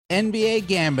NBA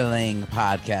Gambling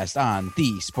Podcast on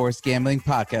the Sports Gambling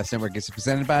Podcast Network is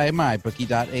presented by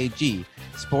MyBookie.ag.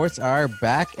 Sports are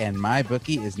back, and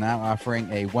MyBookie is now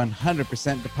offering a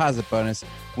 100% deposit bonus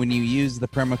when you use the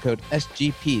promo code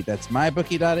SGP. That's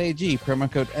MyBookie.ag,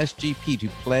 promo code SGP to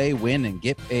play, win, and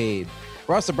get paid.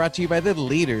 We're also brought to you by the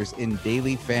leaders in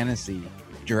daily fantasy,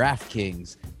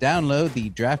 DraftKings. Download the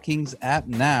DraftKings app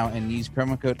now and use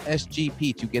promo code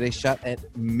SGP to get a shot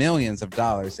at millions of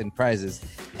dollars in prizes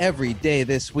every day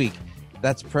this week.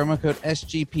 That's promo code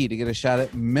SGP to get a shot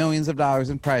at millions of dollars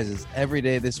in prizes every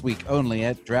day this week only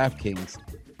at DraftKings.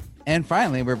 And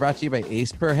finally, we're brought to you by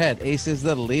Ace Per Head. Ace is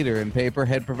the leader in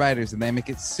pay-per-head providers, and they make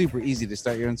it super easy to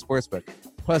start your own sportsbook.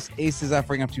 Plus, Ace is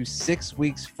offering up to 6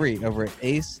 weeks free over at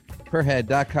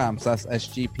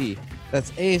aceperhead.com/SGP. That's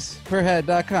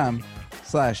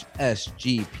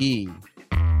aceperhead.com/SGP.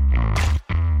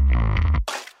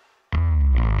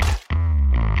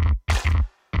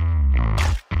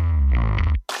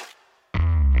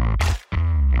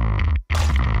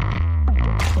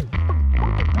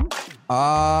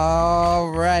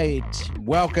 All right.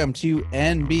 Welcome to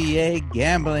NBA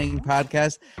Gambling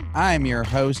Podcast. I'm your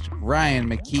host, Ryan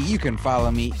McKee. You can follow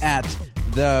me at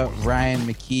the Ryan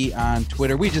McKee on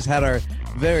Twitter. We just had our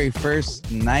very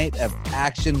first night of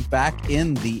action back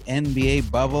in the NBA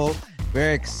bubble.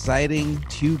 Very exciting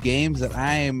 2 games that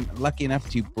I am lucky enough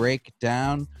to break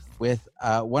down with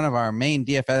one of our main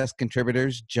DFS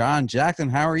contributors, John Jackson.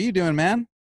 How are you doing, man?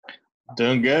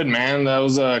 Doing good, man. That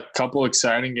was a couple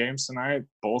exciting games tonight.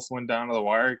 Both went down to the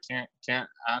wire. Can't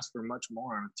ask for much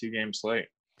more on a 2-game slate.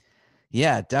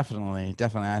 Yeah, definitely.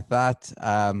 I thought,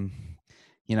 I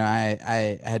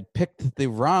had picked the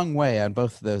wrong way on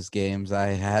both of those games. I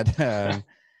had,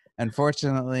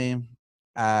 unfortunately,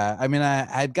 I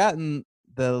had gotten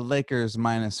the Lakers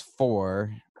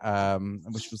 -4,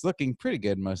 which was looking pretty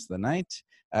good most of the night.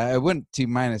 I went to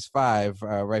 -5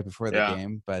 right before the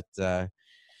game, but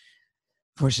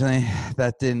fortunately,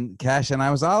 that didn't cash, and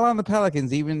I was all on the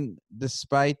Pelicans, even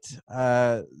despite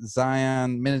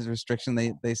Zion minutes restriction.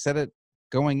 They said it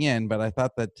going in, but I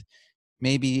thought that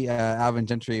maybe Alvin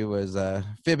Gentry was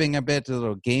fibbing a bit, a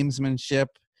little gamesmanship,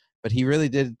 but he really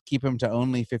did keep him to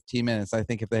only 15 minutes. I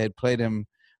think if they had played him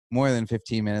more than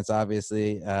 15 minutes,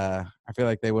 obviously, I feel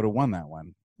like they would have won that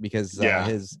one because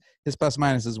his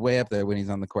plus-minus is way up there when he's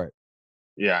on the court.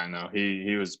 Yeah, I know.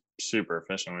 He was super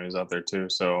efficient when he was out there too.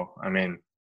 So, I mean,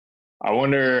 I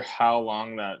wonder how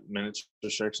long that minutes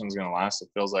restriction is going to last. It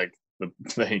feels like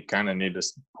they kind of need to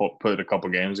put a couple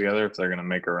games together if they're going to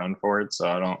make a run for it. So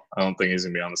I don't think he's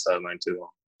going to be on the sideline too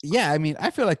long. Yeah, I mean, I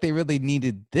feel like they really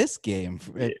needed this game.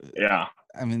 Yeah.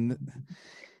 I mean,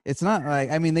 it's not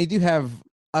like, I mean, they do have,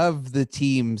 of the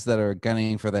teams that are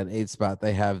gunning for that 8 spot,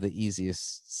 they have the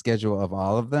easiest schedule of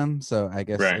all of them. So I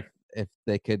guess if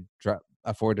they could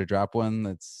afford to drop one,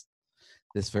 that's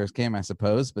this first game, I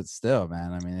suppose. But still,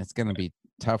 man, I mean, it's going to be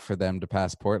tough for them to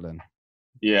pass Portland.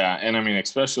 Yeah, and I mean,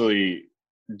 especially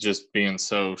just being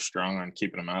so strong on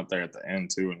keeping them out there at the end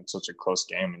too, and it's such a close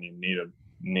game, and you need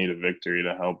a victory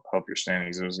to help your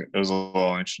standings. It was a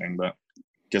little interesting, but I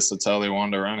guess that's how they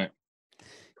wanted to run it.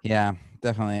 Yeah,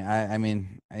 definitely. I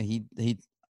mean, I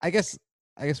guess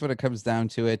when it comes down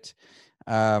to it,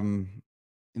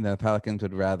 the Pelicans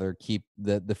would rather keep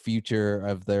the future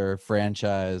of their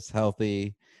franchise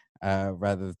healthy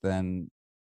rather than,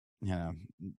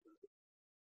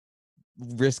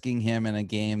 risking him in a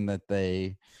game that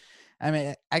I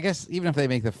mean, I guess even if they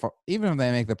make the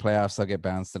playoffs, they'll get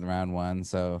bounced in round 1.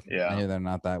 So maybe they're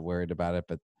not that worried about it,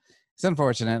 but it's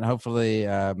unfortunate. Hopefully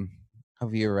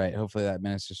you're right. Hopefully that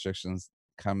minutes restrictions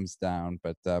comes down.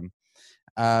 But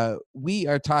we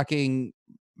are talking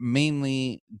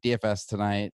mainly DFS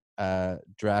tonight.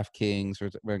 DraftKings.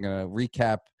 We're going to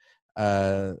recap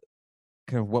kind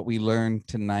of what we learned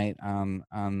tonight on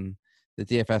the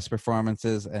DFS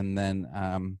performances, and then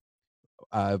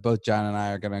both John and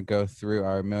I are going to go through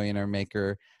our Millionaire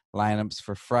Maker lineups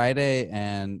for Friday,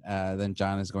 and then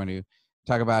John is going to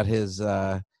talk about his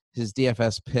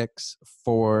DFS picks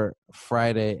for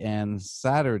Friday and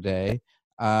Saturday.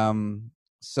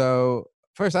 So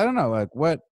first, I don't know, like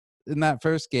what in that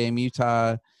first game,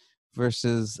 Utah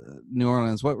versus New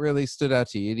Orleans, what really stood out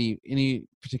to you? Any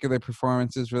particular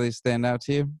performances really stand out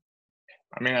to you?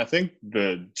 I mean, I think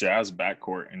the Jazz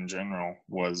backcourt in general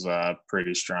was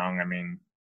pretty strong. I mean,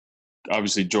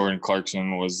 obviously Jordan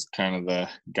Clarkson was kind of the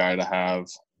guy to have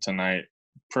tonight.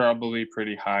 Probably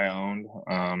pretty high owned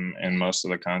in most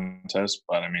of the contests,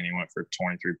 but I mean, he went for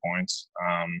 23 points.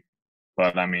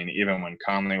 But I mean, even when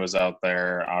Conley was out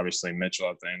there, obviously Mitchell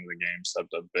at the end of the game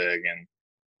stepped up big, and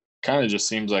kind of just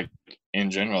seems like in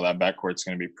general that backcourt's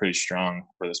going to be pretty strong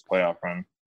for this playoff run.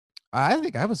 I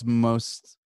think I was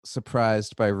most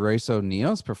surprised by Royce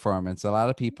O'Neal's performance. A lot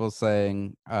of people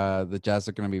saying the Jazz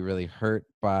are going to be really hurt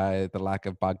by the lack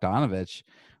of Bogdanovich.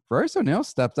 Royce O'Neal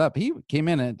stepped up. He came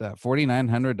in at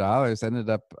 $4,900, ended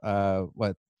up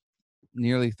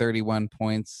nearly 31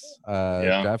 points.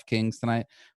 DraftKings tonight,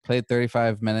 played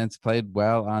 35 minutes, played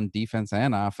well on defense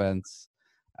and offense.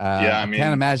 I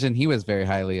can't imagine he was very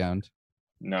highly owned.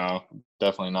 No,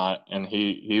 definitely not. And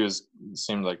he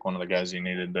seemed like one of the guys you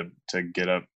needed to get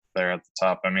up there at the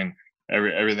top. I mean,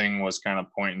 everything was kind of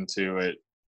pointing to it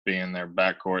being their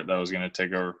backcourt that was going to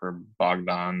take over for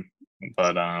Bogdan.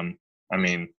 But I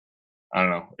mean, I don't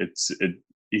know.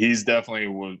 He's definitely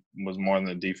was more than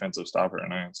a defensive stopper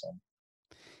tonight. So.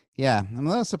 Yeah, I'm a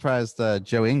little surprised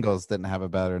Joe Ingles didn't have a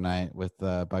better night with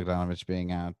Bogdanovich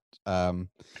being out.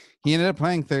 He ended up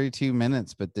playing 32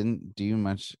 minutes, but didn't do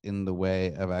much in the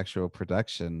way of actual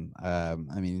production. I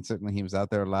mean, certainly he was out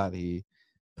there a lot. He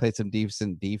played some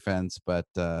decent defense, but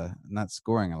not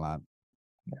scoring a lot.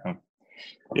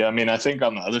 Yeah. I mean, I think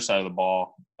on the other side of the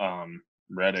ball,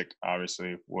 Redick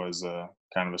obviously was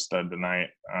kind of a stud tonight.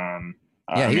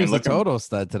 He was a total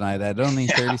stud tonight at only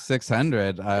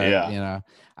 3,600. You know,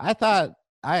 I thought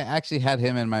I actually had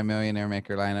him in my Millionaire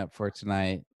Maker lineup for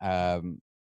tonight.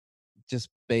 Just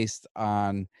based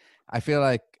on, I feel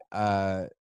like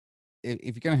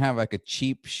if you're gonna have like a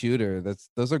cheap shooter,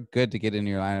 those are good to get in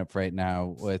your lineup right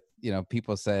now. With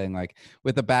people saying like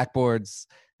with the backboards,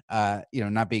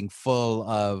 not being full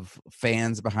of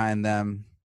fans behind them,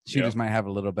 shooters might have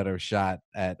a little better shot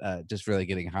at just really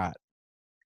getting hot.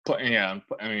 Yeah,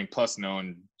 I mean, plus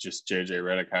knowing just JJ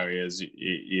Redick how he is,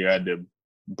 you had to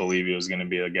believe he was going to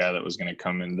be a guy that was going to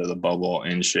come into the bubble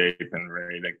in shape and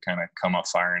ready to kind of come up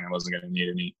firing. It wasn't going to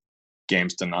need any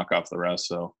games to knock off the rest.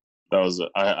 So that was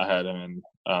I had him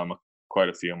in quite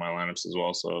a few of my lineups as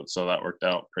well. So that worked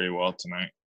out pretty well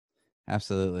tonight.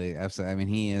 Absolutely. I mean,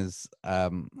 he is. I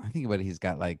think he's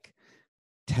got like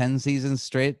 10 seasons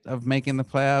straight of making the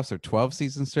playoffs, or 12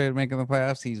 seasons straight of making the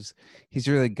playoffs. He's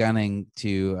really gunning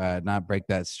to not break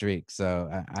that streak. So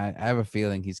I have a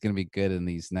feeling he's going to be good in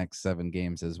these next 7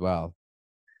 games as well.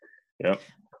 Yep.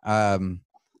 I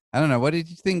don't know. What did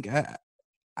you think?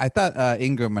 I thought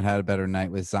Ingram had a better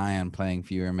night with Zion playing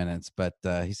fewer minutes, but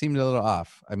he seemed a little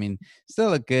off. I mean,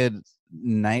 still a good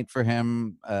night for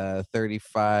him.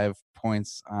 35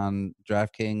 points on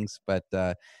DraftKings, but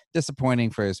disappointing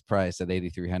for his price at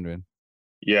 8,300.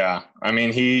 Yeah, I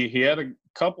mean, he had a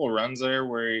couple runs there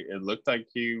where it looked like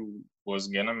he was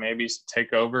gonna maybe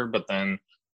take over, but then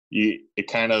it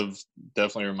kind of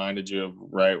definitely reminded you of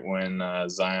right when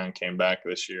Zion came back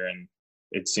this year, and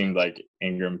it seemed like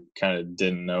Ingram kind of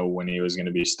didn't know when he was going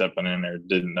to be stepping in, or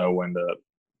didn't know when to,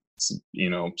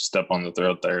 step on the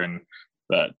throat there. And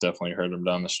that definitely hurt him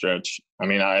down the stretch. I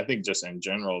mean, I think just in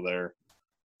general, their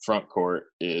front court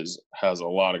has a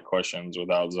lot of questions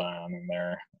without Zion in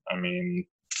there. I mean,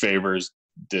 Favors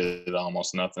did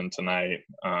almost nothing tonight.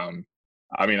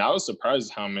 I mean, I was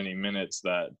surprised how many minutes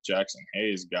that Jackson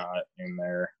Hayes got in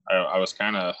there. I was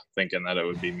kind of thinking that it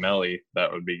would be Melli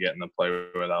that would be getting the play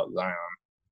without Zion.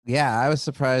 Yeah, I was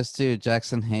surprised too.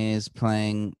 Jackson Hayes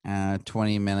playing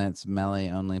 20 minutes,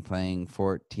 Melli only playing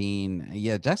 14.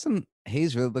 Yeah, Jackson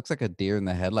Hayes really looks like a deer in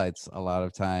the headlights a lot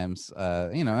of times.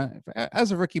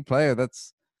 As a rookie player,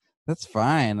 that's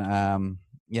fine.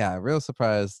 Yeah, real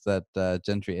surprised that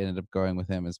Gentry ended up going with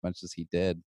him as much as he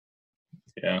did.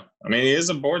 Yeah, I mean, he is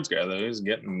a boards guy though. He's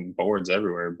getting boards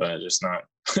everywhere, but just not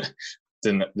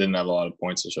didn't have a lot of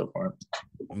points to show for him.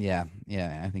 Yeah.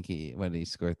 I think he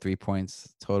scored 3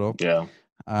 points total.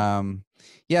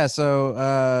 Yeah.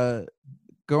 So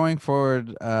going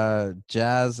forward,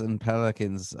 Jazz and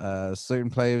Pelicans,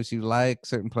 certain players you like,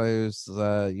 certain players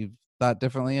you thought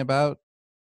differently about?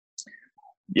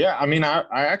 Yeah, I mean, I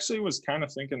actually was kind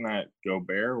of thinking that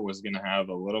Gobert was going to have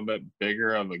a little bit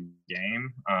bigger of a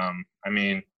game. I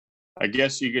mean, I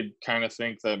guess you could kind of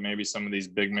think that maybe some of these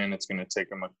big men, it's going to take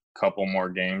them a couple more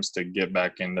games to get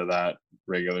back into that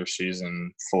regular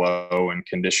season flow and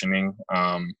conditioning.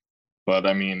 But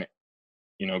I mean,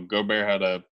 Gobert had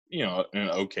an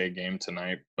okay game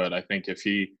tonight, but I think if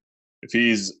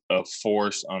he's a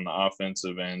force on the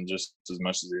offensive end just as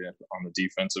much as he is on the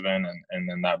defensive end, and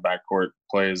then that backcourt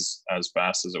plays as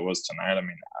fast as it was tonight, I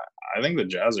mean, I think the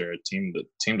Jazz are a team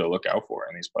to look out for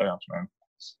in these playoffs, man.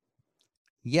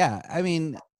 Yeah, I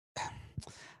mean,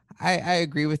 I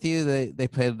agree with you. They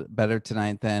played better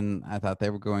tonight than I thought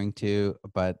they were going to,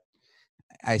 but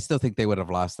I still think they would have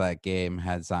lost that game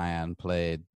had Zion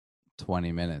played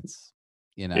 20 minutes.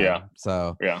 Yeah.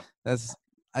 So yeah, that's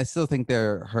I still think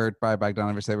they're hurt by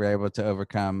Bogdanovich. They were able to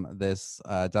overcome this.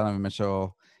 Donovan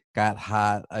Mitchell got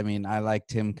hot. I mean, I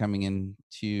liked him coming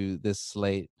into this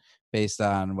slate based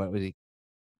on what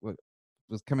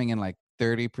was coming in like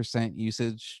 30%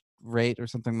 usage rate or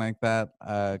something like that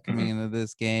coming into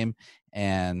this game.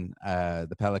 And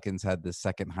the Pelicans had the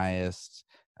second highest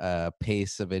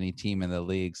pace of any team in the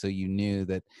league. So you knew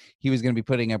that he was going to be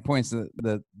putting up points.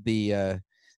 The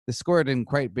score didn't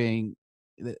quite being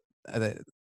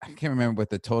I can't remember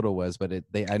what the total was, but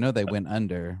I know they went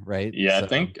under, right? Yeah, so,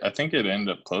 I think it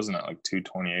ended up closing at like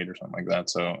 228 or something like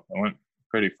that. So it went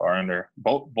pretty far under.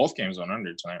 Both games went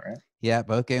under tonight, right? Yeah,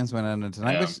 both games went under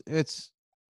tonight, which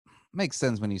makes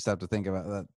sense when you start to think about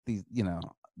that. These,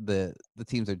 the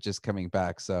teams are just coming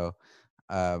back, so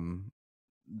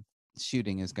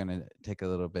shooting is going to take a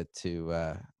little bit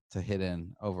to hit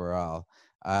in overall.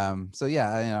 So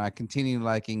yeah, I continue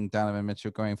liking Donovan Mitchell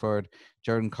going forward.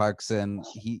 Jordan Clarkson,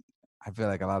 I feel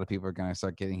like a lot of people are going to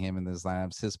start getting him in those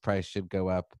lineups. His price should go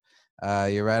up.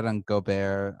 You're right on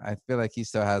Gobert. I feel like he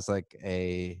still has like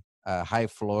a high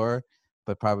floor,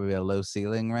 but probably a low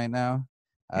ceiling right now.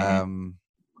 And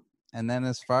then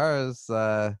as far as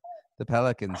the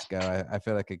Pelicans go, I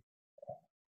feel like I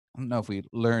don't know if we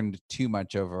learned too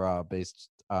much overall based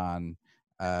on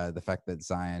the fact that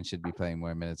Zion should be playing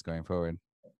more minutes going forward.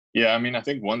 Yeah, I mean, I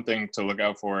think one thing to look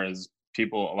out for is a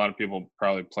lot of people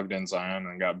probably plugged in Zion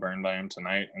and got burned by him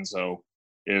tonight. And so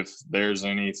if there's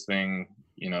anything,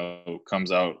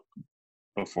 comes out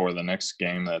before the next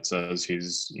game that says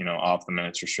he's, off the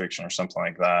minutes restriction or something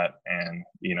like that, and,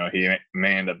 he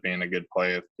may end up being a good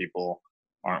play if people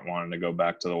aren't wanting to go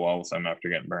back to the wall with him after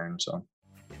getting burned. So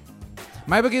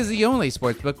MyBookie is the only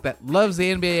sportsbook that loves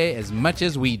the NBA as much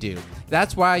as we do.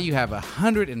 That's why you have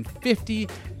 150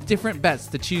 different bets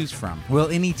to choose from. Will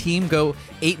any team go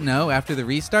 8-0 after the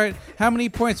restart? How many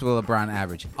points will LeBron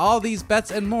average? All these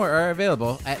bets and more are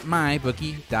available at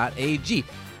mybookie.ag.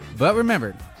 But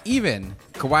remember, even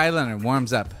Kawhi Leonard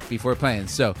warms up before playing,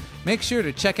 so make sure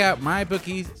to check out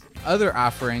MyBookie's other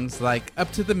offerings like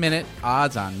up-to-the-minute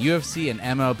odds on UFC and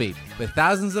MLB. With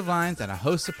thousands of lines and a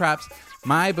host of props,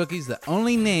 MyBookie's the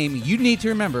only name you need to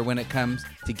remember when it comes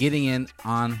to getting in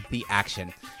on the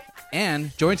action.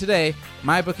 And join today,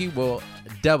 MyBookie will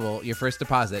double your first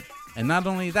deposit. And not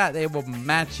only that, they will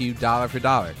match you dollar for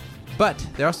dollar. But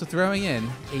they're also throwing in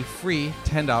a free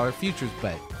 $10 futures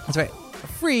bet. That's right, a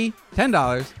free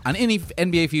 $10 on any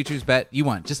NBA futures bet you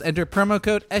want. Just enter promo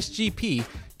code SGP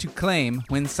to claim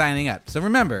when signing up. So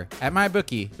remember, at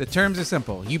MyBookie, the terms are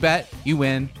simple. You bet, you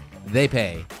win, they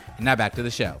pay. And now back to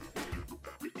the show.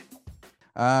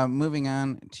 Moving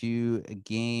on to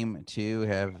game 2,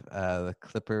 have the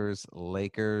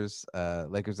Clippers-Lakers.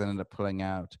 Lakers ended up pulling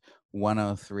out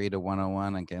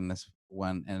 103-101. Again, this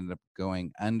one ended up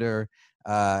going under.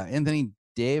 Anthony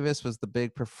Davis was the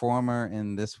big performer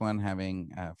in this one,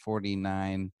 having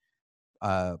 49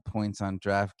 points on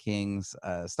DraftKings.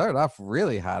 Started off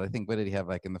really hot. I think, what did he have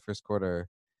like in the first quarter?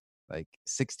 Like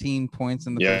 16 points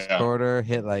in the first quarter,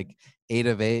 hit like 8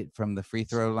 of 8 from the free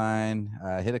throw line,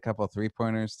 hit a couple of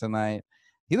 3-pointers tonight.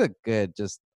 He looked good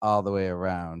just all the way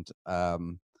around.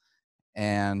 And,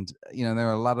 there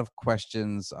were a lot of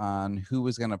questions on who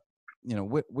was going to,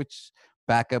 which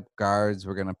backup guards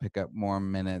were going to pick up more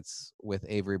minutes with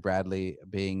Avery Bradley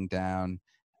being down.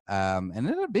 And it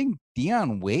ended up being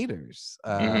Dion Waiters.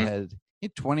 Had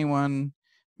 21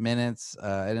 minutes.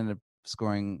 It ended up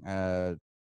scoring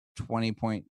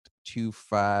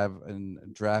 20.25 in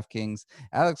DraftKings.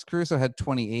 Alex Caruso had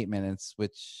 28 minutes,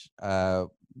 which not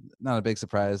a big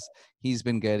surprise. He's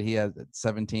been good. He had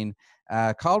 17.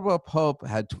 Caldwell Pope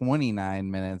had 29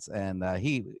 minutes, and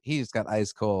he just got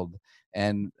ice cold.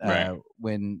 And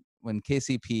when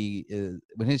KCP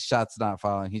when his shot's not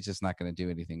falling, he's just not going to do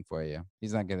anything for you.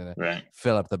 He's not going to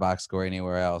fill up the box score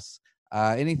anywhere else.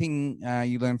 Anything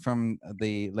you learned from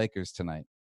the Lakers tonight?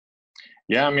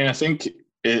 Yeah, I mean, I think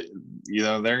they're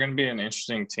going to be an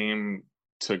interesting team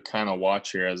to kind of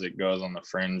watch here as it goes on the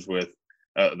fringe with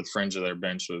the fringe of their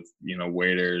bench with,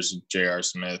 Waiters, J.R.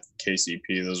 Smith,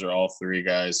 KCP. Those are all 3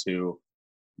 guys who,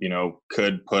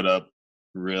 could put up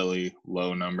really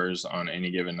low numbers on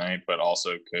any given night, but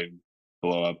also could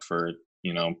blow up for,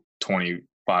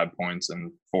 25 points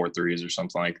and 4 threes or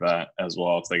something like that as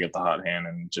well if they get the hot hand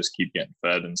and just keep getting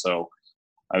fed. And so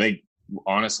I think,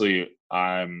 honestly,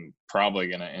 I'm probably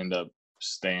going to end up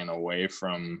staying away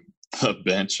from the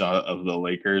bench of the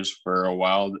Lakers for a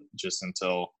while, just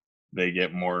until they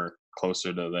get more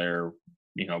closer to their,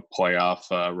 playoff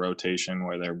rotation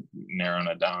where they're narrowing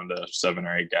it down to 7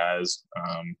 or 8 guys,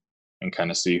 and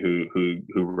kind of see who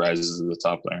rises to the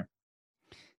top there.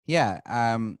 Yeah.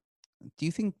 do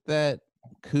you think that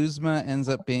Kuzma ends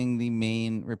up being the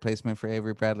main replacement for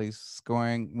Avery Bradley's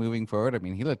scoring moving forward? I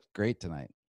mean, he looked great tonight.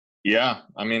 Yeah,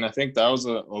 I mean, I think that was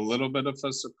a little bit of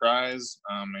a surprise.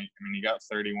 I mean, he got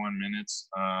 31 minutes.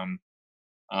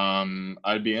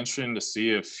 I'd be interested to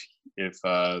see if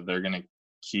they're going to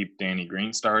keep Danny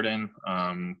Green starting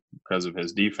because of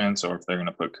his defense, or if they're going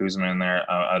to put Kuzma in there.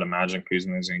 I'd imagine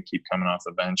Kuzma is going to keep coming off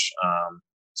the bench.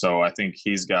 So I think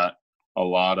he's got a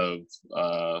lot of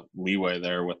leeway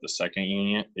there with the second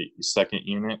unit,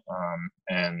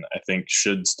 and I think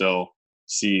should still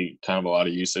see kind of a lot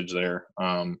of usage there.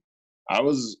 I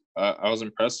was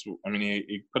impressed. I mean,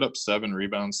 he put up 7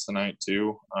 rebounds tonight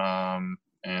too,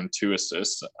 and 2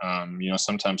 assists.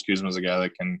 Sometimes Kuzma's a guy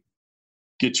that can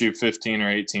get you 15 or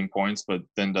 18 points, but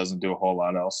then doesn't do a whole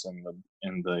lot else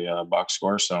in the box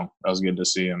score. So that was good to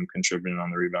see him contributing on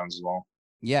the rebounds as well.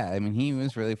 Yeah, I mean, he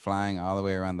was really flying all the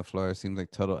way around the floor. Seems like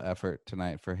total effort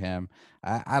tonight for him.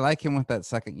 I like him with that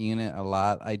second unit a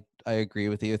lot. I agree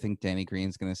with you. I think Danny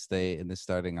Green's going to stay in the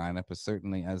starting lineup, but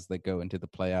certainly as they go into the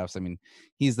playoffs. I mean,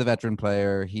 he's the veteran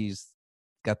player. He's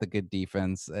got the good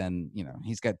defense, and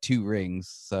he's got 2 rings,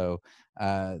 so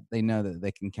they know that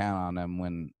they can count on him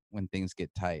when things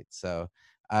get tight. So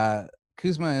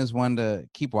Kuzma is one to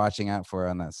keep watching out for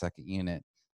on that second unit.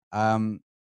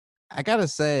 I gotta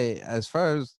say, as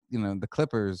far as the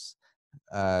Clippers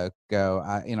go,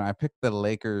 I picked the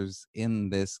Lakers in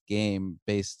this game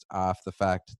based off the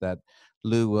fact that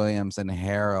Lou Williams and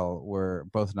Harrell were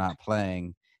both not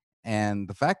playing, and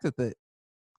the fact that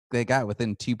they got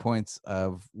within 2 points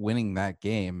of winning that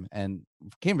game and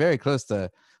came very close to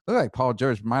look like Paul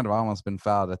George might have almost been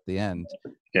fouled at the end.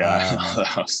 Yeah,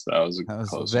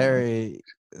 that was very.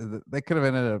 They could have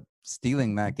ended up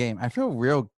stealing that game. I feel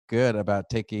real good about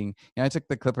taking. I took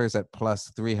the Clippers at plus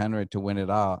 300 to win it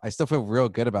all. I still feel real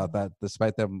good about that,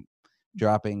 despite them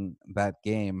dropping that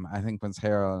game. I think once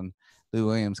Harrell and Lou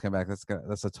Williams come back,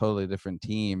 that's a totally different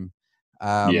team.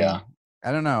 Yeah.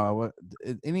 I don't know.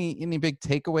 Any big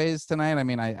takeaways tonight? I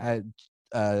mean,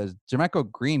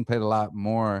 JaMychal Green played a lot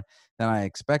more than I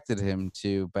expected him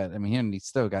to, but I mean, he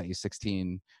still got you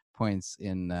 16 points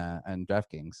in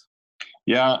DraftKings.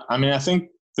 Yeah, I mean, I think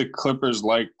the Clippers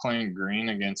like playing Green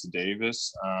against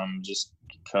Davis. Just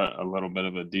cut a little bit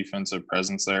of a defensive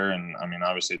presence there, and I mean,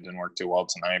 obviously it didn't work too well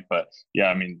tonight. But yeah,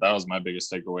 I mean, that was my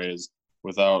biggest takeaway is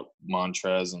without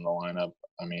Montrez in the lineup,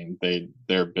 I mean,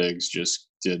 their bigs just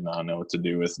did not know what to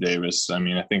do with Davis. I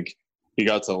mean, I think he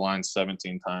got to the line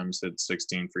 17 times, hit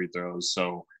 16 free throws.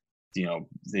 So,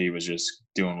 he was just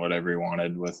doing whatever he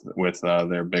wanted with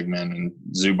their big men. And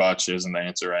Zubac isn't the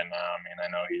answer right now. I mean,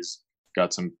 I know he's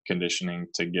got some conditioning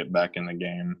to get back in the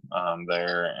game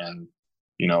there. And,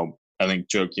 I think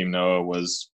Joakim Noah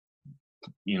was,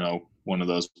 one of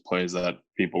those plays that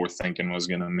people were thinking was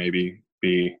going to maybe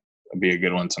be a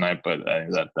good one tonight, but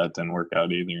that didn't work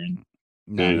out either. And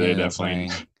they definitely.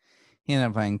 He ended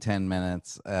up playing 10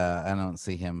 minutes. I don't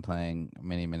see him playing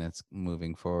many minutes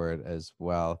moving forward as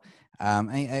well.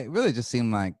 It really just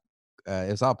seemed like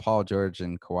it was all Paul George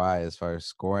and Kawhi as far as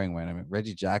scoring went. I mean,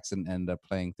 Reggie Jackson ended up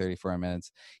playing 34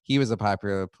 minutes. He was a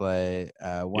popular play.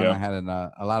 I had in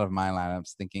a lot of my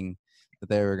lineups thinking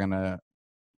that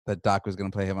that Doc was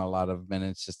going to play him a lot of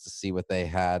minutes just to see what they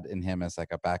had in him as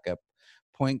like a backup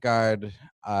point guard.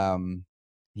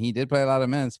 He did play a lot of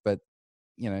minutes, but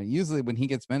usually when he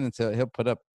gets minutes, he'll put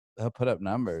up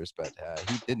numbers, but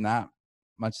he did not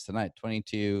much tonight.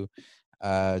 22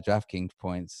 DraftKings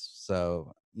points.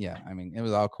 So yeah, I mean, it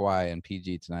was all Kawhi and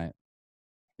PG tonight.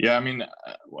 Yeah, I mean,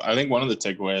 I think one of the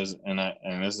takeaways,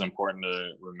 and this is important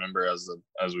to remember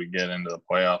as we get into the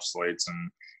playoff slates and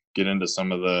get into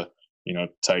some of the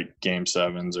tight game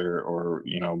 7s or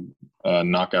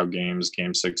knockout games,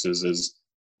 game 6s is.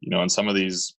 In some of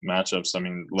these matchups, I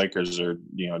mean, Lakers are,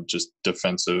 just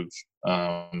defensive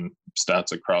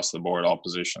stats across the board. All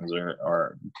positions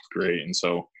are great. And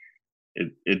so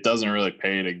it doesn't really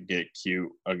pay to get cute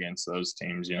against those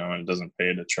teams, and it doesn't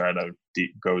pay to try to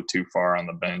go too far on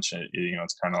the bench.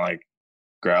 It's kind of like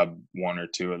grab 1 or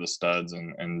 2 of the studs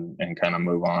and kind of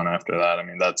move on after that. I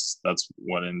mean, that's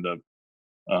what ended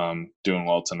up doing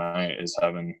well tonight is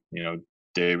having,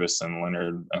 Davis and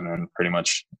Leonard and then pretty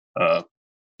much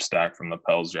stack from the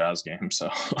Pels Jazz game. So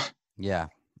yeah,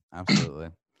 absolutely.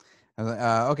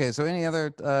 Okay, so any other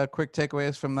quick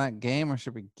takeaways from that game, or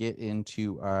should we get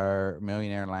into our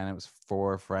millionaire lineups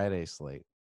for Friday slate?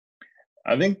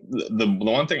 I think the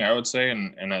one thing I would say,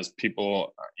 and as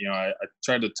people, I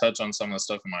tried to touch on some of the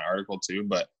stuff in my article too,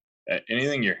 but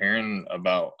anything you're hearing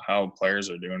about how players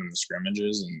are doing in the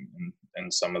scrimmages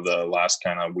and some of the last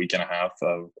kind of week and a half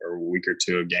or week or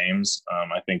 2 of games,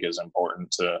 I think is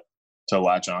important to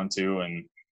latch onto. And,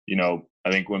 I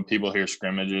think when people hear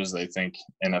scrimmages, they think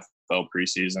NFL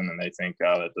preseason and they think,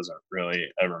 that doesn't really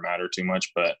ever matter too much.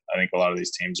 But I think a lot of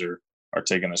these teams are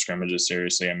taking the scrimmages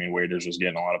seriously. I mean, Waiters was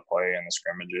getting a lot of play in the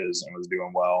scrimmages and was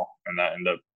doing well. And that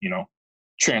ended up,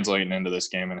 translating into this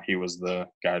game. And he was the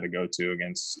guy to go to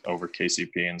over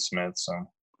KCP and Smith. So.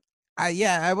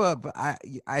 I will. But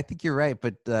I think you're right.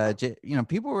 But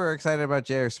people were excited about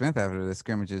J.R. Smith after the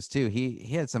scrimmages too.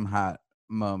 He had some hot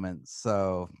moments.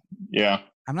 So yeah,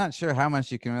 I'm not sure how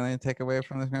much you can really take away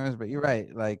from the scrimmages. But you're right.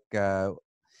 Like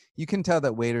you can tell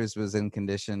that Waiters was in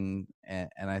condition, and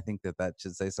I think that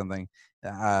should say something.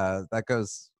 That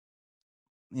goes.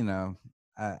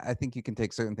 I think you can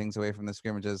take certain things away from the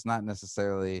scrimmages, not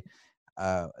necessarily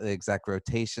the exact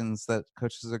rotations that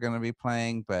coaches are going to be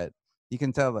playing, but you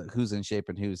can tell that who's in shape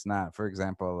and who's not. For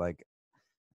example, like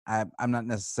I'm not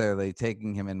necessarily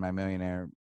taking him in my millionaire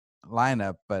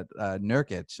lineup, but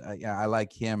Nurkic, I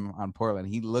like him on Portland.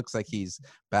 He looks like he's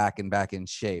back in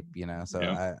shape, so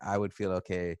yeah. I would feel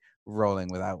okay rolling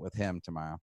with him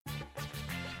tomorrow.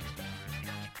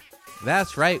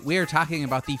 That's right. We are talking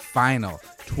about the final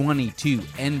 22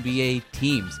 NBA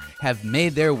teams have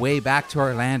made their way back to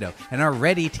Orlando and are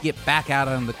ready to get back out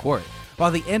on the court. While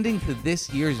the ending to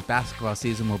this year's basketball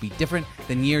season will be different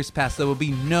than years past, there will be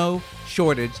no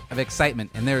shortage of excitement,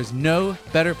 and there is no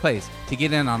better place to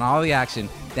get in on all the action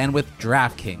than with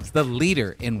DraftKings, the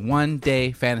leader in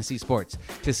one-day fantasy sports.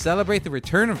 To celebrate the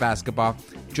return of basketball,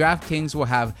 DraftKings will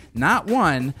have not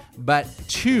one, but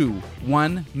two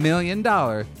 $1 million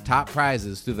top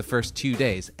prizes through the first 2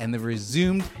 days and the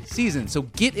resumed season. So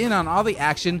get in on all the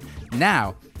action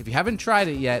now. If you haven't tried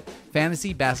it yet,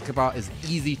 fantasy basketball is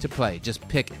easy to play. Just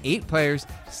pick 8 players,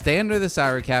 stay under the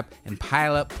salary cap, and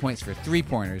pile up points for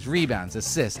three-pointers, rebounds,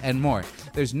 assists, and more.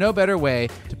 There's no better way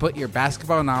to put your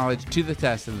basketball knowledge to the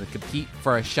test than to compete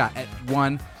for a shot at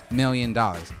 $1 million.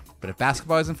 But if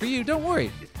basketball isn't for you, don't worry.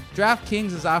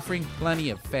 DraftKings is offering plenty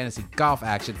of fantasy golf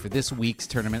action for this week's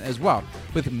tournament as well.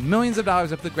 With millions of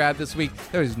dollars up for the grab this week,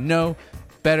 there is no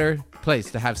better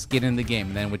place to have skin in the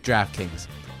game than with DraftKings.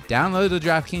 Download the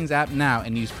DraftKings app now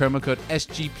and use promo code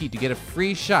SGP to get a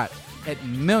free shot at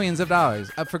millions of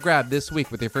dollars up for grab this week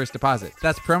with your first deposit.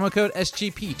 That's promo code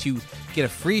SGP to get a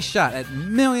free shot at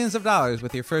millions of dollars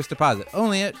with your first deposit.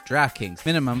 Only at DraftKings.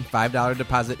 Minimum $5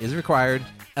 deposit is required.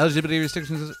 Eligibility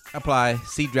restrictions apply.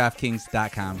 See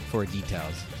DraftKings.com for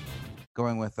details.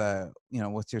 Going with,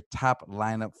 what's your top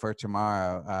lineup for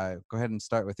tomorrow? Go ahead and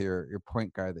start with your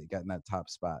point guard that you got in that top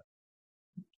spot.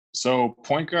 So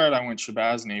point guard, I went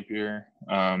Shabazz Napier.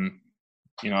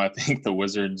 I think the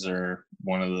Wizards are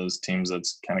one of those teams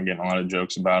that's kind of getting a lot of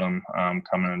jokes about them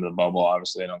coming into the bubble.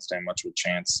 Obviously, they don't stand much of a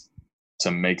chance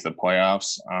to make the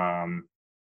playoffs.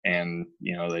 And,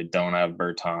 they don't have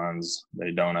Bertans.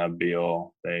 They don't have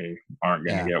Beal. They aren't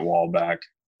going to get Wall back.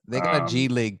 They got a G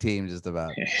League team just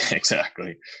about.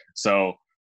 Exactly. So,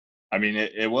 I mean,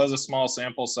 it was a small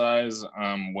sample size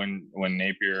when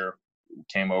Napier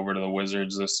came over to the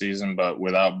Wizards this season, but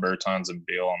without Bertans and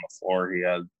Beal on the floor, he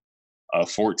had a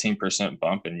 14%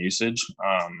 bump in usage.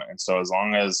 And so as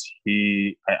long as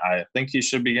I think he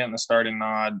should be getting the starting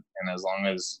nod, and as long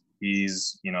as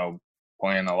he's,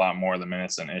 playing a lot more of the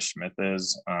minutes than Ish Smith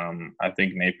is, I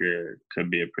think Napier could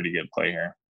be a pretty good play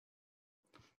here.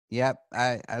 Yep.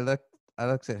 I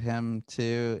looked at him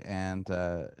too, and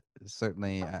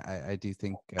certainly I do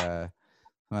think that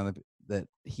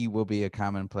he will be a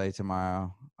common play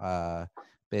tomorrow,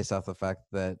 based off the fact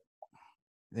that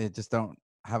they just don't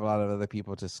have a lot of other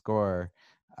people to score.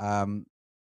 I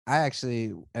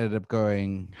actually ended up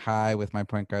going high with my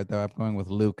point guard, though. I'm going with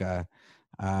Luka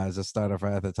as a starter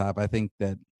right at the top. I think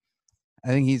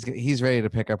he's ready to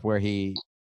pick up where he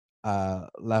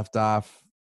left off.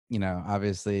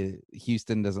 Obviously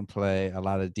Houston doesn't play a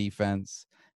lot of defense,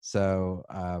 so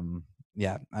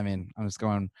yeah. I mean, I'm just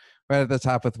going right at the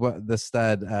top with what the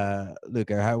stud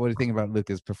Luka. What do you think about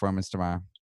Luka's performance tomorrow?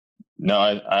 No,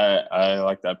 I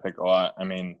like that pick a lot. I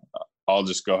mean, I'll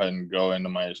just go ahead and go into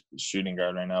my shooting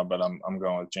guard right now, but I'm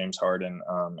going with James Harden.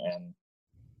 And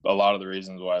a lot of the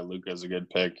reasons why Luka is a good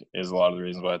pick is a lot of the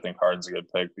reasons why I think Harden's a good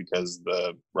pick, because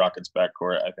the Rockets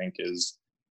backcourt, I think, is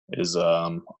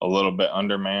a little bit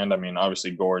undermanned. I mean,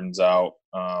 obviously Gordon's out.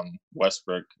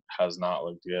 Westbrook has not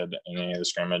looked good in any of the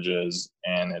scrimmages,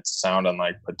 and it's sounding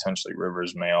like potentially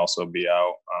Rivers may also be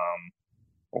out,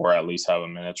 or at least have a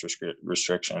minutes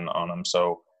restriction on him.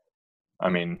 So, I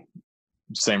mean,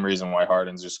 same reason why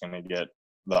Harden's just going to get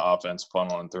the offense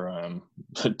funneling through him.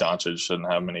 Doncic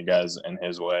shouldn't have many guys in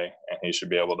his way, and he should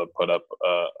be able to put up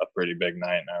a pretty big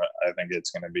night. And I think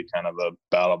it's going to be kind of a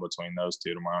battle between those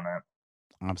two tomorrow night.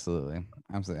 Absolutely.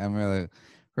 I'm really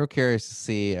real curious to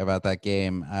see about that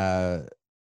game.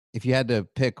 If you had to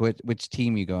pick which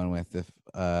team you going with,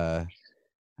 I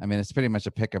mean, it's pretty much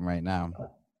a pick 'em right now.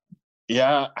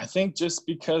 Yeah, I think just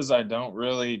because I don't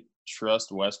really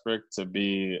trust Westbrook to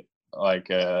be like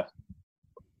a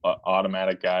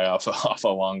automatic guy off a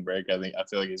long break. I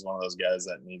feel like he's one of those guys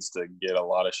that needs to get a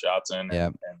lot of shots in,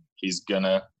 and he's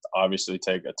gonna obviously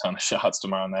take a ton of shots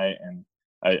tomorrow night. And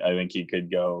I think he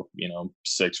could go,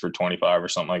 6 for 25 or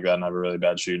something like that, and have a really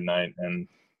bad shooting night. And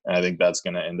I think that's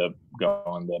gonna end up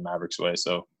going the Mavericks' way.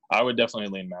 So I would definitely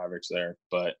lean Mavericks there,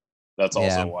 but that's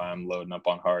also why I'm loading up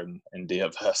on Harden in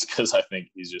DFS, because I think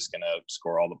he's just going to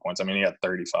score all the points. I mean, he had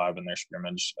 35 in their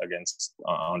scrimmage against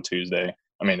on Tuesday.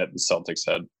 I mean, the Celtics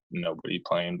had nobody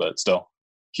playing, but still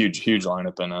huge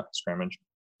lineup in a scrimmage.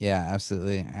 Yeah,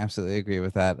 absolutely agree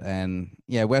with that. And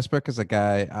yeah, Westbrook is a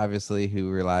guy obviously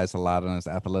who relies a lot on his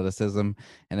athleticism,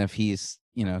 and if he's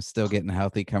still getting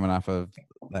healthy coming off of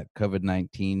that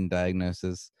COVID-19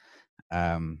 diagnosis,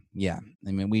 yeah,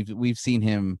 I mean we've seen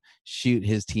him shoot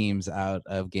his teams out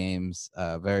of games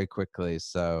very quickly.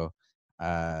 So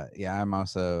yeah, I'm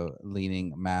also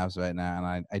leaning Mavs right now,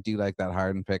 and I do like that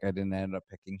Harden pick. I didn't end up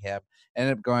picking him. I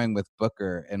ended up going with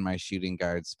Booker in my shooting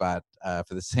guard spot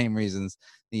for the same reasons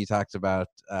that you talked about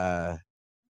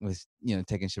with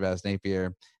taking Shabazz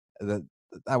Napier. That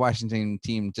Washington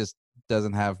team just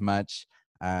doesn't have much.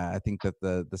 I think that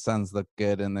the Suns look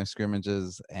good in their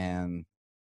scrimmages, and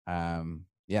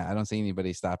yeah, I don't see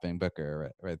anybody stopping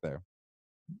Booker right there.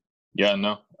 Yeah,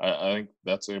 no, I think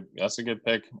that's a good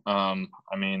pick. I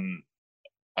mean,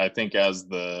 I think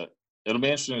it'll be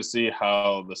interesting to see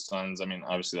how the Suns. I mean,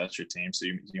 obviously that's your team, so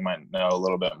you might know a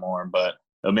little bit more, but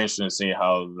it'll be interesting to see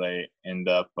how they end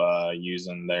up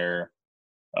using their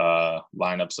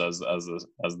lineups as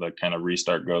the kind of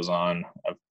restart goes on.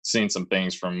 I've seen some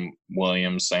things from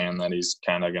Williams saying that he's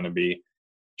kind of going to be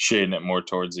shading it more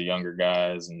towards the younger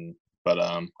guys, but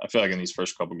I feel like in these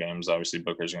first couple games, obviously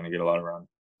Booker's going to get a lot of run.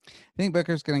 I think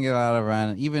Booker's going to get a lot of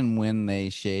run, even when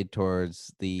they shade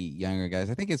towards the younger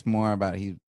guys. I think it's more about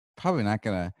he's probably not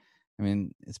going to. I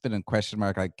mean, it's been a question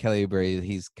mark. Like Kelly Oubre,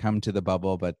 he's come to the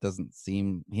bubble, but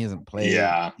he hasn't played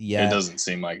yet. It doesn't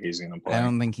seem like he's going to play. I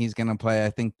don't think he's going to play. I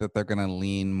think that they're going to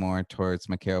lean more towards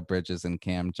Mikal Bridges and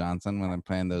Cam Johnson when they're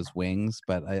playing those wings.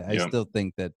 But I still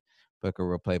think that Booker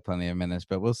will play plenty of minutes.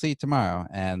 But we'll see tomorrow.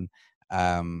 And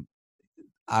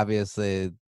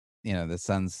obviously, the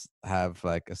Suns have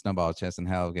like a snowball chance in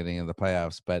hell of getting into the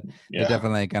playoffs, but they're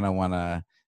definitely going to want to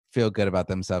feel good about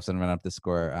themselves and run up the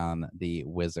score on the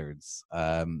Wizards.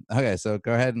 Okay, so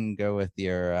go ahead and go with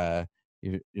your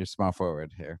small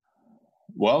forward here.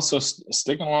 Well, so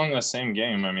sticking along the same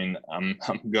game, I mean, I'm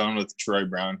going with Troy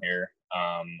Brown here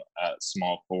at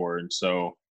small forward.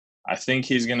 So I think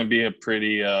he's going to be a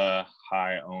pretty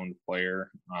high-owned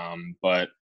player, but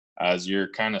as you're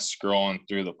kind of scrolling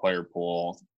through the player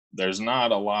pool, there's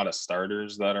not a lot of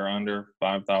starters that are under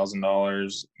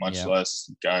 $5,000, much less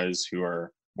guys who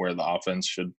are where the offense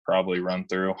should probably run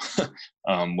through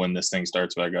when this thing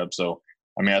starts back up. So,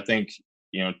 I mean, I think,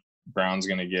 Brown's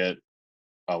going to get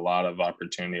a lot of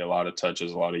opportunity, a lot of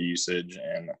touches, a lot of usage.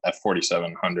 And at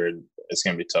 4,700, it's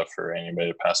going to be tough for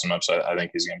anybody to pass him up. So I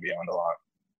think he's going to be owned a lot.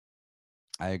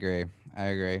 I agree.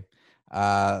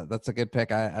 That's a good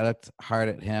pick. I looked hard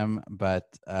at him, but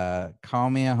call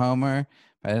me a homer.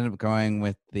 I ended up going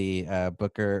with the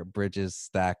Booker Bridges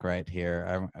stack right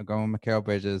here. I'm going with Mikal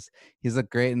Bridges. He's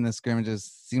looked great in the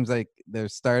scrimmages. Seems like they're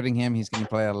starting him. He's going to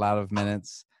play a lot of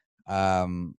minutes.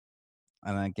 And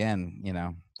again,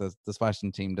 this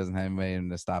Washington team doesn't have anybody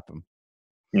to stop him.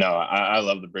 No, I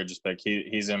love the Bridges pick.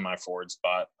 He's in my forward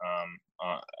spot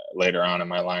later on in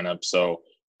my lineup. So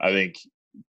I think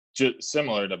just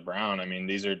similar to Brown, I mean,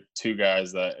 these are two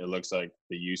guys that it looks like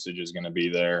the usage is going to be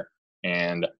there.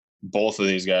 And both of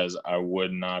these guys, I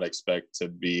would not expect to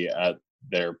be at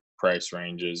their price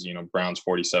ranges. Brown's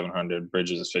 4,700,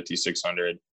 Bridges is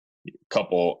 5,600.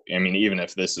 I mean, even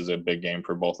if this is a big game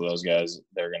for both of those guys,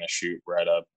 they're going to shoot right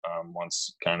up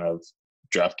once kind of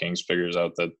DraftKings figures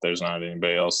out that there's not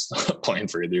anybody else playing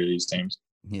for either of these teams.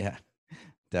 Yeah,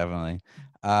 definitely.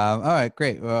 All right,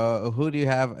 great. Well, who do you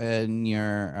have in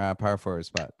your power forward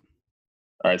spot?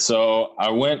 All right, so I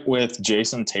went with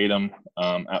Jason Tatum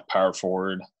at power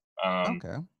forward.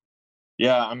 Okay.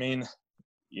 Yeah, I mean,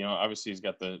 obviously he's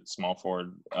got the small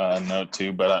forward note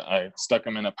too, but I stuck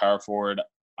him in a power forward.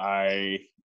 I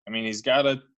mean, he's got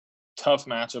a tough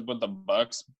matchup with the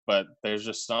Bucks, but there's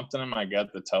just something in my gut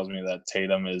that tells me that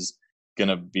Tatum is going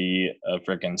to be a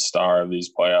freaking star of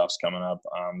these playoffs coming up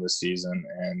this season.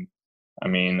 And I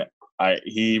mean,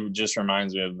 he just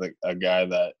reminds me of a guy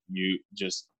that you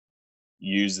just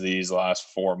use these last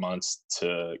 4 months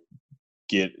to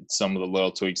get some of the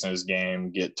little tweaks in his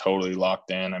game, get totally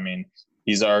locked in. I mean,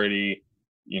 he's already,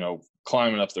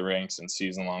 climbing up the ranks in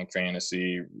season-long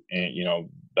fantasy, and,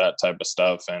 that type of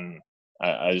stuff. And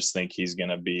I just think there's going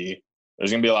to be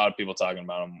a lot of people talking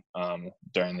about him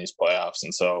during these playoffs.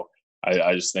 And so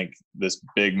I just think this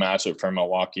big matchup for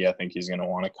Milwaukee, I think he's going to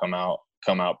want to come out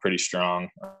pretty strong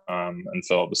and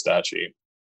fill up the stat sheet.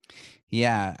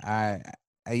 Yeah,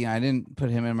 I didn't put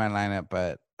him in my lineup,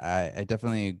 but I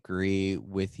definitely agree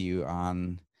with you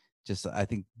on just, I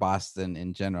think Boston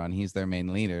in general, and he's their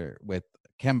main leader, with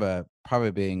Kemba probably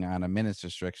being on a minutes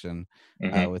restriction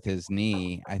with his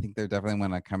knee. I think they're definitely going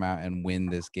to come out and win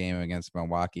this game against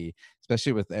Milwaukee,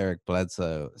 especially with Eric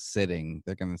Bledsoe sitting.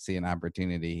 They're going to see an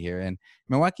opportunity here. And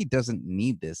Milwaukee doesn't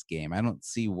need this game. I don't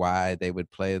see why they would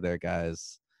play their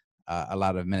guys a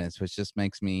lot of minutes, which just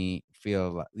makes me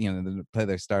feel, play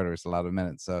their starters a lot of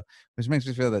minutes. So, which makes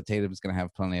me feel that Tatum's going to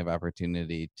have plenty of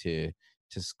opportunity to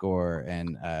score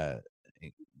and,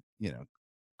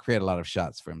 create a lot of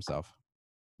shots for himself.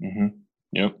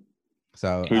 Yep.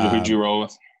 So who'd you roll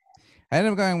with? I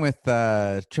ended up going with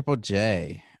Triple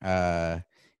J.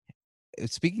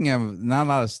 Speaking of not a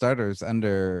lot of starters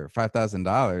under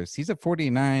 $5,000, he's at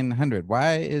 $4,900.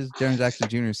 Why is Jaren Jackson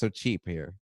Jr. so cheap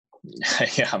here?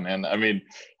 Yeah, man. I mean,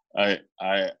 I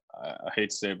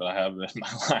hate to say it, but I have it in my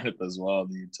lineup as well,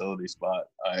 the utility spot.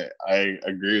 I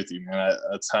agree with you, man.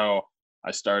 That's how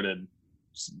I started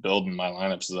building my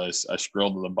lineups. Is I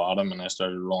scrolled to the bottom and I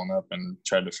started rolling up and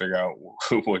tried to figure out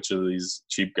which of these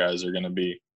cheap guys are going to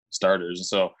be starters. And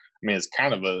so, I mean, it's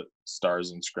kind of a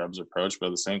stars and scrubs approach, but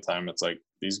at the same time, it's like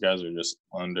these guys are just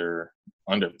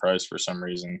underpriced for some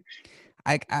reason.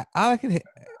 I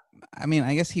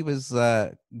guess he was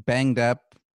banged up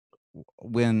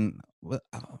when was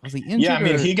he injured? Yeah, I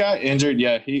mean, he got injured.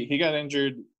 Yeah, he got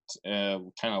injured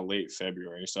kind of late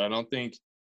February. So I don't think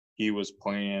he was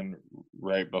playing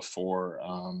right before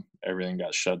everything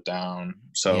got shut down.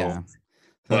 So, yeah.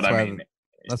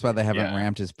 That's why they haven't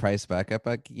ramped his price back up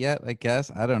yet, I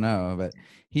guess. I don't know, but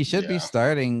he should be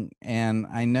starting. And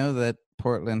I know that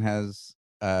Portland has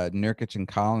Nurkic and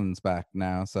Collins back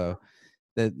now, so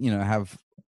that have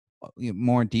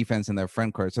more defense in their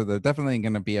front court. So they're definitely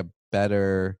going to be a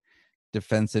better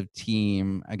defensive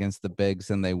team against the bigs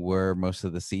than they were most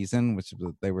of the season, which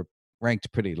they were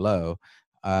ranked pretty low.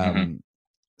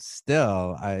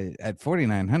 Still, at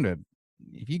 4,900,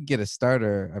 if you get a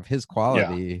starter of his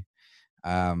quality,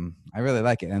 I really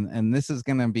like it. And this is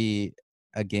going to be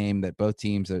a game that both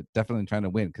teams are definitely trying to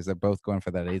win because they're both going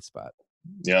for that 8th spot.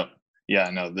 Yep. Yeah,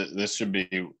 no, this should be,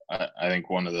 I think,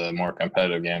 one of the more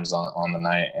competitive games on the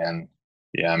night. And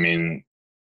yeah, I mean,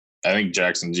 I think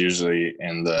Jackson's usually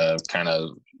in the kind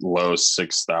of low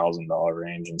 $6,000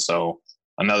 range. And so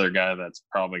another guy that's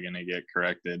probably going to get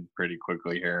corrected pretty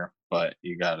quickly here, but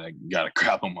you gotta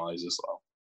grab him while he's this low.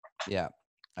 Yeah.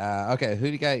 Okay, who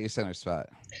do you got at your center spot?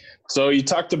 So you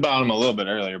talked about him a little bit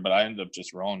earlier, but I ended up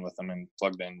just rolling with him and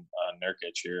plugged in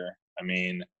Nurkic here. I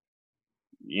mean,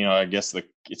 I guess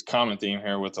it's common theme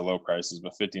here with the low prices,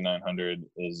 but 5,900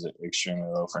 is extremely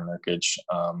low for Nurkic.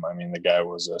 I mean, the guy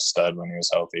was a stud when he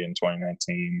was healthy in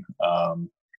 2019.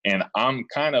 And I'm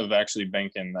kind of actually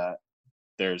banking that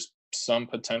there's some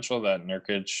potential that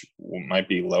Nurkic might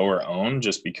be lower owned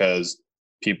just because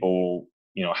people,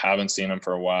 haven't seen him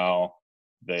for a while.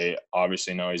 They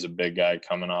obviously know he's a big guy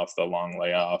coming off the long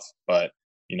layoff, but,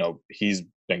 he's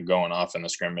been going off in the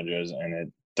scrimmages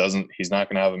and he's not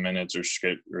going to have a minutes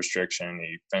restriction.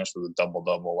 He finished with a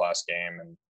double-double last game.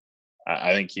 And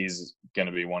I think he's going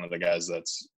to be one of the guys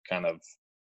that's kind of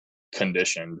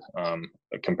conditioned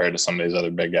compared to some of these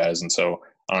other big guys. And so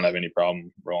I don't have any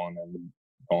problem rolling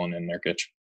in Nurkic.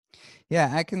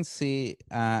 Yeah, I can see.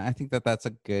 I think that's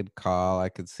a good call. I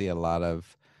could see a lot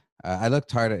of. I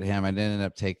looked hard at him. I didn't end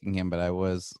up taking him, but I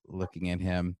was looking at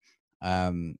him,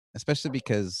 especially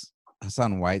because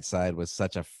Hassan Whiteside was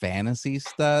such a fantasy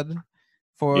stud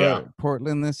for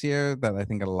Portland this year that I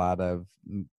think a lot of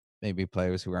maybe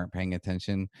players who aren't paying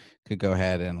attention could go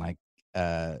ahead and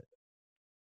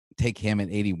take him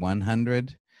at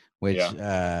 8,100. Which,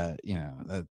 I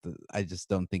just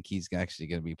don't think he's actually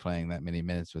going to be playing that many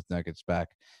minutes with Nurkic back.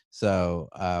 So,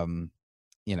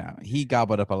 he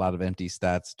gobbled up a lot of empty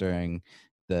stats during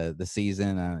the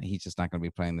season. He's just not going to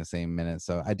be playing the same minutes.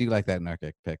 So I do like that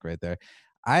Nurkic pick right there.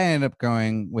 I ended up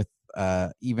going with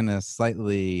even a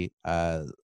slightly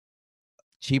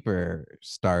cheaper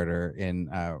starter in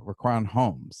Richaun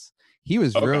Holmes. He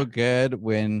was real good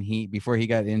before he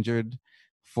got injured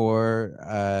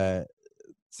for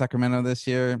Sacramento this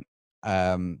year.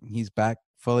 He's back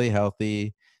fully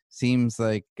healthy. Seems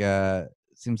like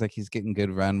he's getting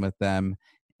good run with them.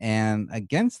 And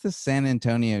against the San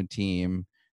Antonio team,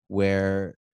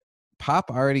 where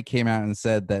Pop already came out and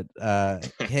said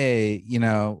that, hey,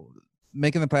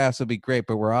 making the playoffs would be great,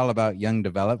 but we're all about young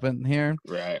development here.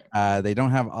 Right. They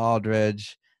don't have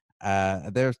Aldridge.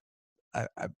 There's, I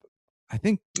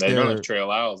think they don't have Trey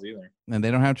Lyles either, and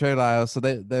they don't have Trey Lyles, so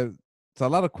there's a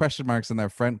lot of question marks in their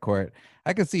front court.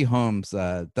 I could see Holmes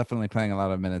definitely playing a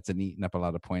lot of minutes and eating up a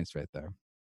lot of points right there.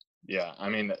 Yeah, I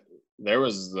mean, there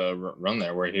was the run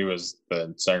there where he was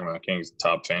the Sacramento Kings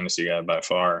top fantasy guy by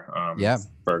far.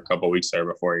 For a couple weeks there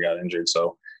before he got injured.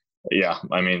 So, yeah,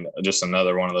 I mean, just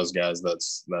another one of those guys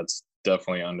that's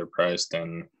definitely underpriced.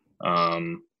 And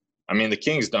I mean, the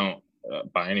Kings don't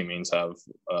by any means have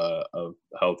a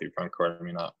healthy front court. I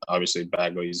mean, obviously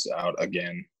Bagley's out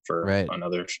again for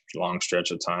another long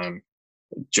stretch of time.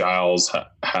 Giles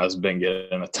has been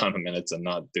getting a ton of minutes and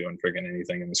not doing freaking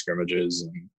anything in the scrimmages.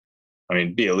 And I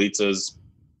mean, Bielitsa's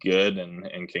good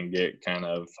and can get kind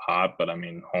of hot, but I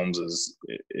mean, Holmes is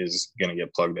going to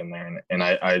get plugged in there. And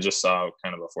I just saw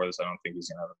kind of before this, I don't think he's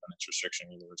going to have a minutes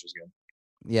restriction either, which is good.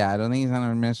 Yeah, I don't think he's on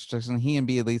a minutes restriction. He and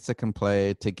Bielitsa can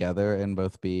play together and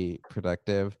both be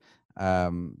productive.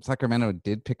 Sacramento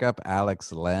did pick up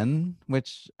Alex Len,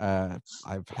 which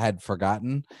I've had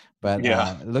forgotten, but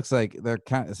it looks like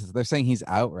they're saying he's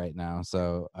out right now.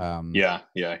 So yeah,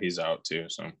 he's out too.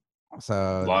 So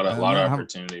a lot of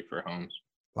opportunity for Holmes.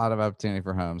 A lot of opportunity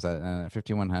for Holmes at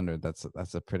 5,100.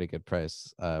 That's a pretty good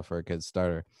price for a good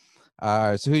starter.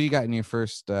 So who you got in your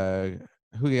first? Who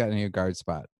you got in your guard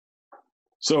spot?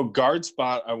 So guard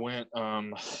spot, I went.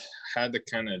 Had to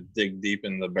kind of dig deep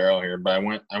in the barrel here, but I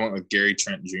went with Gary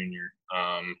Trent Jr.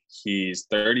 He's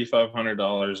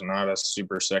 $3,500. Not a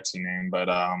super sexy name, but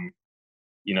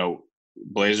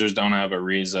Blazers don't have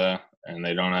Ariza and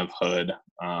they don't have Hood.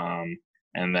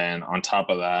 And then on top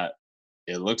of that,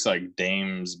 it looks like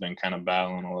Dame's been kind of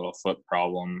battling a little foot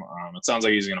problem. It sounds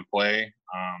like he's going to play,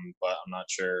 but I'm not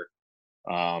sure,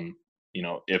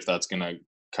 if that's going to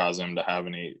cause him to have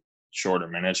any shorter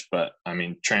minutes. But, I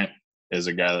mean, Trent is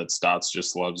a guy that Stotts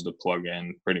just loves to plug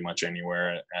in pretty much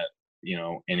anywhere at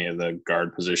any of the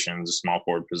guard positions, small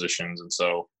forward positions. And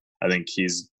so I think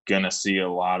he's going to see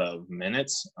a lot of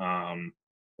minutes.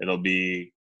 It'll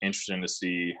be interesting to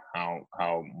see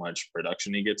how much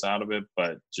production he gets out of it,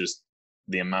 but just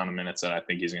the amount of minutes that I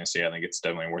think he's going to see, I think it's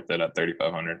definitely worth it at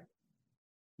 3,500.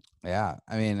 Yeah,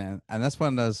 I mean, and that's one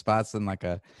of those spots in like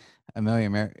a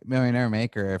millionaire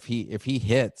maker. If he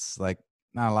hits, like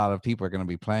not a lot of people are going to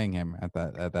be playing him at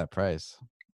that price.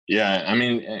 Yeah, I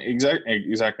mean,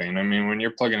 exactly. And I mean, when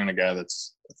you're plugging in a guy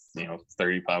that's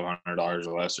 $3,500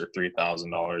 or less or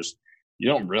 $3,000, you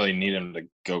don't really need him to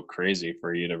go crazy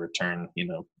for you to return,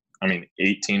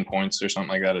 18 points or something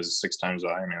like that is 6 times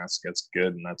value. I mean, that's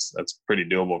good. And that's pretty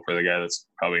doable for the guy that's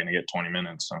probably going to get 20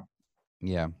 minutes. So,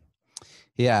 yeah.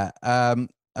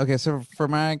 Okay. So for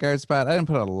my guard spot, I didn't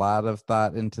put a lot of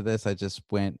thought into this. I just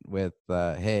went with,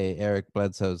 hey, Eric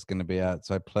Bledsoe's going to be out.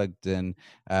 So I plugged in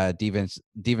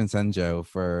DiVincenzo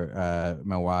for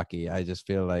Milwaukee. I just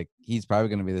feel like he's probably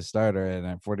going to be the starter, and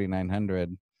at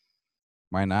 4,900,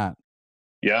 why not?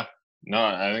 Yeah, no,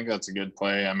 I think that's a good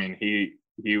play. I mean, he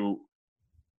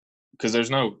because there's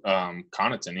no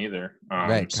Connaughton either.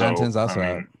 Right, Connaughton's also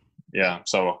out. Yeah,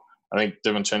 so I think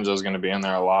DiVincenzo is going to be in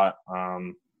there a lot.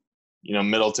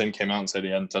 Middleton came out and said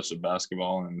he hadn't touched a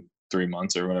basketball in 3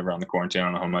 months or whatever on the quarantine. I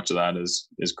don't know how much of that is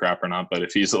crap or not, but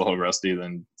if he's a little rusty,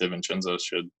 then DiVincenzo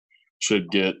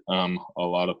should get a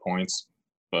lot of points.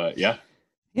 But yeah,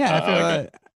 I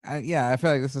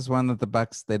feel like this is one that the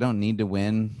Bucks, they don't need to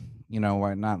win.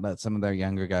 Why not let some of their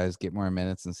younger guys get more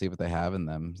minutes and see what they have in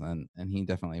them? And he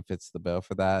definitely fits the bill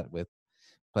for that with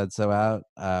Bledsoe out.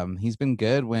 He's been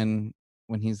good when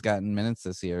he's gotten minutes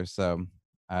this year. So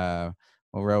we'll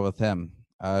roll with him.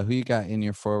 Who you got in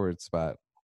your forward spot?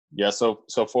 Yeah, so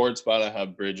forward spot, I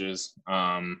have Bridges.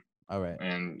 All right.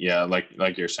 And yeah,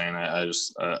 like you're saying, I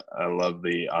just I love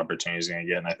the opportunity he's going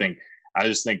to get. And I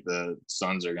just think the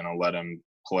Suns are going to let him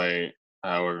play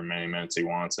however many minutes he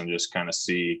wants and just kind of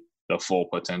see the full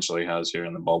potential he has here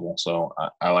in the bubble. So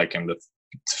I like him to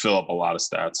fill up a lot of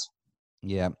stats.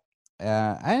 Yeah.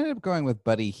 I ended up going with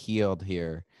Buddy Hield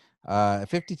here.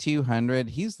 5,200.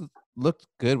 He's looked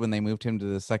good when they moved him to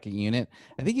the second unit.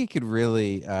 I think he could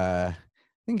really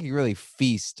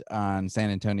feast on San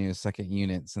Antonio's second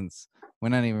unit, since we're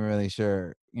not even really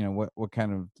sure, what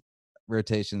kind of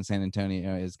rotation San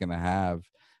Antonio is going to have.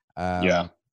 Yeah,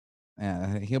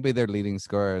 he'll be their leading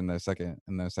scorer in their second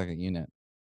unit.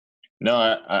 No,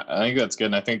 I think that's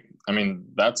good. And I mean,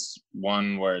 that's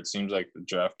one where it seems like the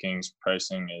DraftKings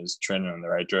pricing is trending in the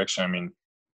right direction. I mean,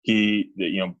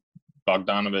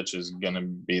 Bogdanovich is going to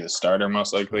be the starter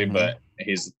most likely, but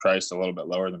he's priced a little bit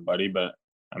lower than Buddy. But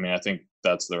I mean, I think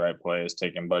that's the right play, is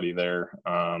taking Buddy there.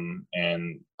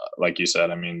 And like you said,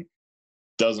 I mean,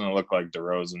 doesn't look like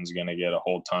DeRozan's going to get a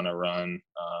whole ton of run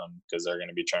because they're going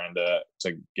to be trying to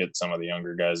get some of the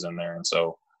younger guys in there. And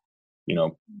so,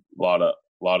 a lot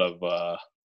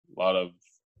of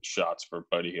shots for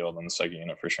Buddy Hield in the second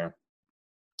unit for sure.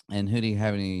 And who do you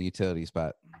have in your utility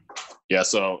spot? Yeah,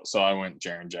 so I went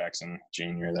Jaren Jackson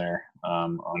Jr. there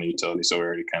on the utility. So we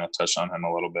already kind of touched on him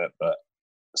a little bit, but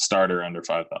starter under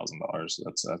 $5,000.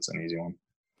 That's an easy one.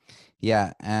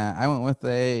 Yeah, I went with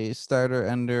a starter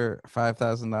under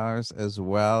 $5,000 as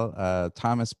well.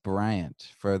 Thomas Bryant,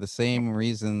 for the same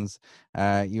reasons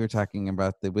you were talking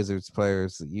about the Wizards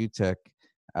players that you took.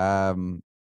 I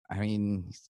mean,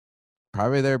 he's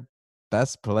probably their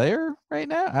best player right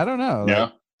now. I don't know. Yeah.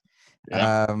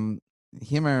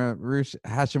 Hima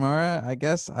Hachimura, I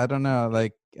guess. I don't know.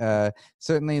 Like,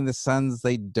 certainly in the Suns,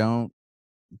 they don't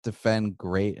defend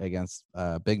great against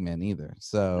big men either.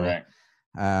 So. Right.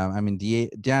 I mean,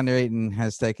 DeAndre Ayton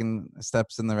has taken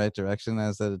steps in the right direction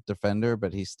as a defender,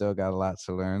 but he's still got a lot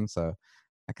to learn. So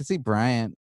I could see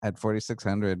Bryant at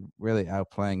 4,600 really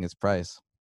outplaying his price.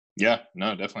 Yeah,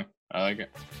 no, definitely. I like it.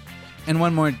 And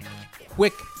one more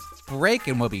quick break,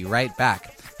 and we'll be right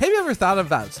back. Have you ever thought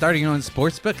about starting your own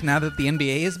sportsbook now that the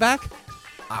NBA is back?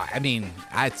 I mean,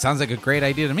 it sounds like a great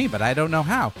idea to me, but I don't know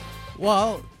how.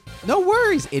 Well, no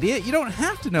worries, idiot. You don't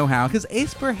have to know how, because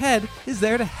Ace Per Head is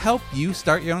there to help you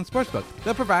start your own sportsbook.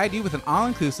 They'll provide you with an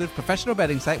all-inclusive professional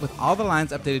betting site with all the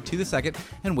lines updated to the second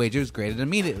and wagers graded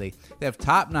immediately. They have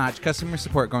top-notch customer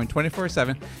support going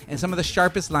 24/7 and some of the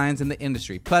sharpest lines in the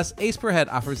industry. Plus, Ace Per Head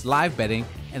offers live betting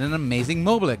and an amazing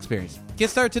mobile experience.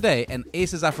 Get started today, and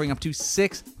Ace is offering up to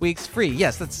 6 weeks free.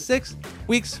 Yes, that's 6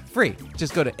 weeks free.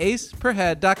 Just go to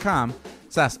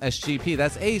aceperhead.com/SGP.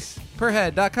 That's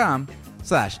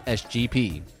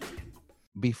aceperhead.com/SGP.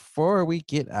 Before we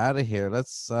get out of here,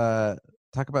 let's talk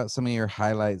about some of your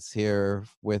highlights here.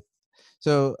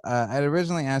 So I'd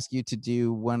originally asked you to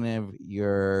do one of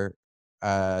your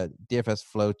DFS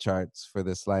flow charts for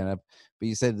this lineup, but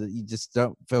you said that you just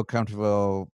don't feel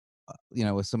comfortable,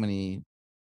 with so many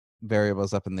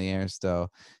variables up in the air still.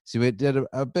 So we did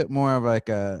a bit more of like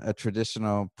a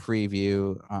traditional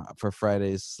preview for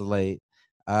Friday's slate.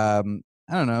 I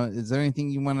don't know. Is there anything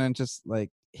you want to just like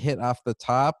hit off the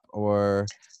top, or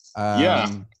we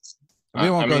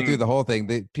won't go through the whole thing.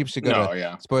 People should go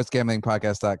to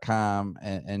sportsgamblingpodcast.com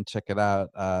and check it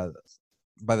out.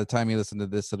 By the time you listen to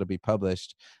this, it'll be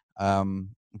published.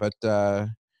 But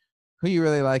who you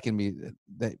really like and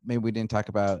that maybe we didn't talk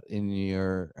about in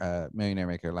your Millionaire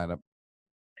Maker lineup?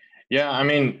 Yeah, I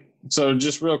mean, so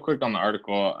just real quick on the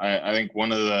article, I think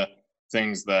one of the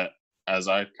things that, as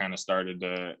I kind of started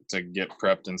to get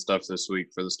prepped and stuff this week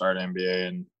for the start of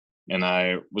NBA, and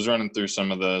I was running through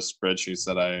some of the spreadsheets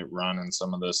that I run and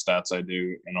some of the stats I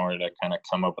do in order to kind of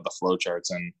come up with the flow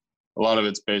charts. And a lot of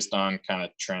it's based on kind of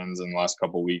trends in the last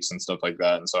couple of weeks and stuff like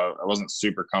that. And so I wasn't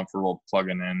super comfortable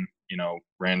plugging in,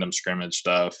 random scrimmage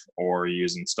stuff or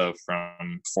using stuff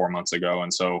from 4 months ago.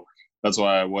 And so that's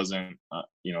why I wasn't,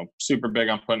 super big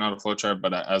on putting out a flow chart.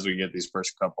 But as we get these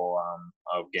first couple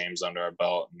of games under our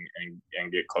belt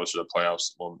and get closer to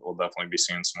playoffs, we'll definitely be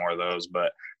seeing some more of those.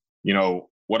 But,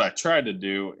 what I tried to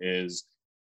do is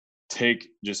take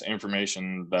just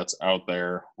information that's out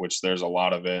there, which there's a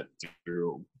lot of it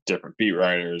through different beat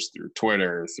writers, through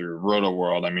Twitter, through Roto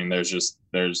World. I mean, there's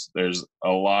a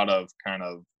lot of kind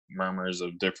of murmurs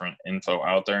of different info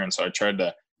out there. And so I tried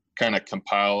to kind of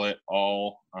compile it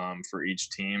all for each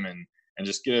team and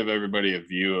just give everybody a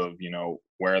view of,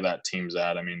 where that team's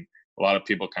at. I mean, a lot of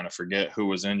people kind of forget who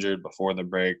was injured before the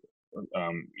break.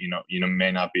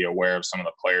 May not be aware of some of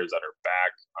the players that are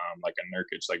back, like a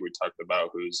Nurkic, like we talked about,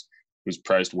 who's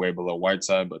priced way below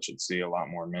Whiteside, but should see a lot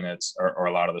more minutes or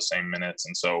a lot of the same minutes.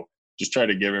 And so just try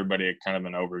to give everybody a kind of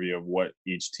an overview of what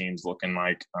each team's looking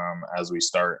like as we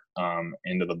start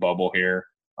into the bubble here.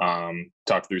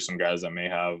 Talk through some guys that may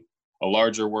have a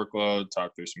larger workload,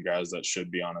 talk through some guys that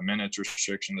should be on a minutes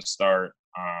restriction to start.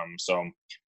 So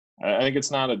I think it's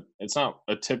not a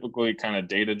typically kind of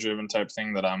data driven type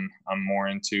thing that I'm more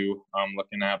into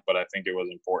looking at, but I think it was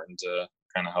important to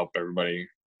kind of help everybody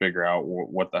figure out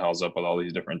what the hell's up with all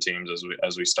these different teams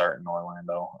as we start in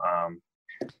Orlando.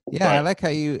 I like how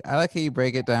you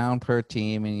break it down per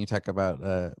team, and you talk about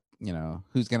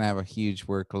who's going to have a huge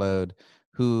workload,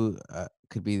 who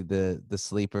could be the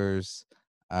sleepers.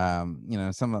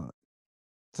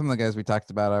 some of the guys we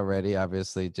talked about already.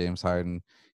 Obviously, James Harden,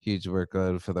 huge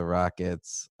workload for the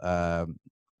Rockets.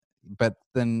 But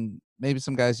then maybe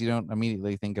some guys you don't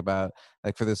immediately think about,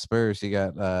 like for the Spurs, you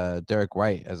got Derek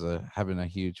White as having a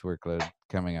huge workload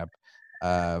coming up.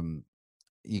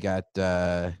 You got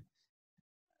well,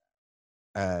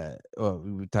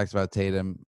 we talked about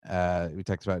Tatum. We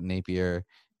talked about Napier,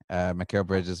 Mikal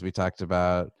Bridges. We talked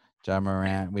about John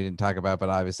Morant. We didn't talk about, but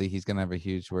obviously he's going to have a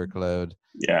huge workload.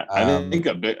 Yeah, I think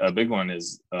a big one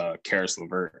is Karis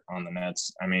LeVert on the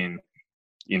Nets. I mean,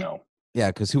 yeah,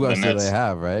 because who else do they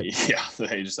have, right? Yeah,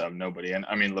 they just have nobody. And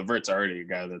I mean, LeVert's already a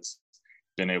guy that's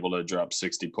been able to drop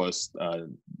 60 plus,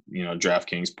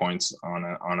 DraftKings points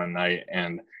on a night,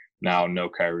 and now no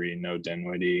Kyrie, no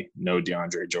Dinwiddie, no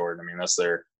DeAndre Jordan. I mean, that's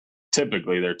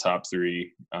typically their top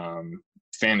three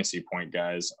fantasy point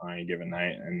guys on a given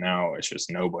night, and now it's just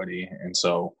nobody. And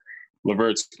so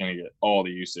LeVert's going to get all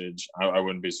the usage. I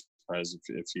wouldn't be surprised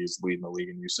if he's leading the league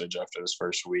in usage after this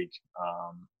first week.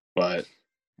 But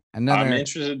I'm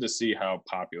interested to see how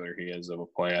popular he is of a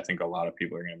play. I think a lot of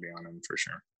people are going to be on him for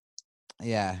sure.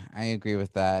 Yeah, I agree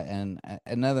with that. And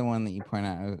another one that you point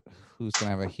out who's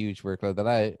going to have a huge workload that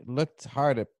I looked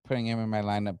hard at putting him in my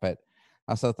lineup, but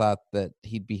also thought that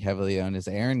he'd be heavily owned is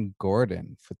Aaron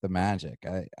Gordon for the Magic.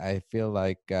 I feel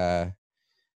like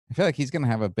he's going to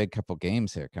have a big couple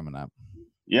games here coming up.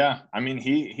 Yeah, I mean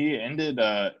he ended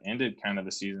kind of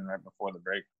the season right before the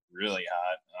break really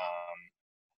hot.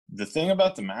 The thing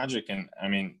about the Magic, and I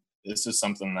mean this is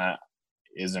something that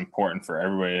is important for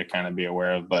everybody to kind of be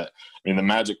aware of, but I mean the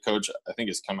Magic coach I think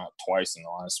has come out twice in the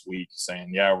last week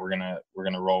saying, yeah, we're gonna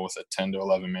roll with a 10 to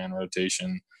 11 man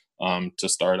rotation to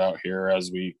start out here as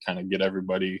we kind of get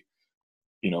everybody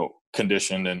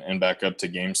conditioned and back up to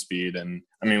game speed. And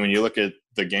I mean when you look at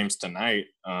the games tonight,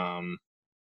 I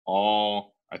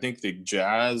think the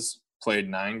Jazz played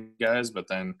 9 guys, but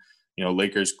then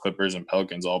Lakers, Clippers, and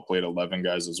Pelicans all played 11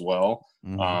 guys as well.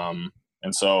 Mm-hmm.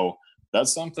 And so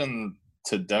that's something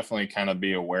to definitely kind of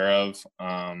be aware of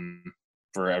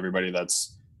for everybody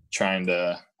that's trying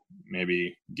to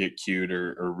maybe get cued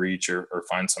or reach or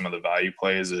find some of the value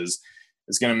plays. It's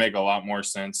going to make a lot more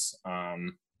sense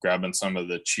grabbing some of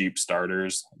the cheap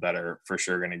starters that are for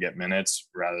sure going to get minutes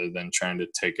rather than trying to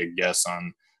take a guess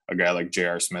on a guy like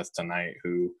J.R. Smith tonight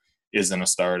who isn't a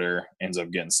starter, ends up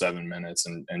getting 7 minutes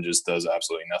and just does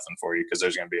absolutely nothing for you because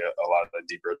there's going to be a lot of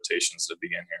deep rotations to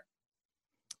begin here.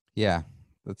 Yeah,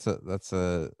 that's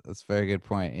a very good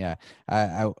point. Yeah,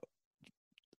 I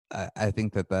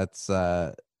think that's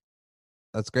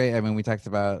great. I mean, we talked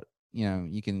about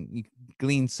you can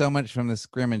glean so much from the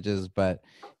scrimmages, but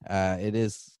it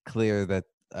is clear that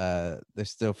they're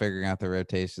still figuring out the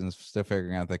rotations, still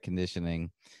figuring out the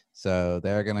conditioning. So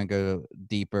they're going to go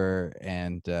deeper,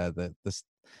 and the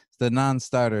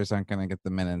non-starters aren't going to get the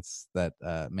minutes that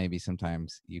maybe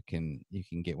sometimes you can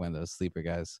get one of those sleeper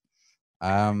guys.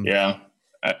 Yeah,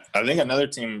 I think another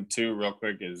team too, real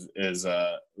quick, is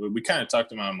we kind of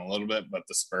talked about them a little bit, but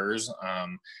the Spurs.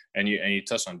 And you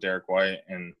touched on Derek White,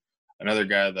 and another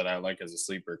guy that I like as a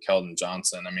sleeper, Keldon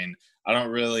Johnson. I mean,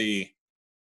 I'm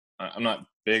not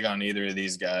big on either of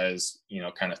these guys.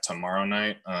 Kind of tomorrow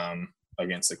night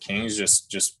against the Kings.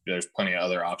 Just there's plenty of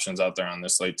other options out there on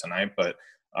this slate tonight, but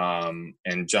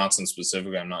and Johnson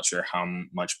specifically, I'm not sure how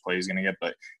much play he's going to get,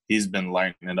 but he's been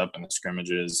lighting it up in the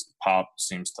scrimmages. Pop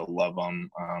seems to love him.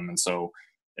 And so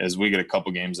as we get a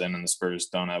couple games in and the Spurs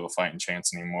don't have a fighting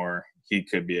chance anymore, he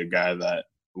could be a guy that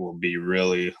will be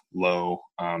really low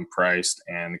priced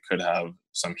and could have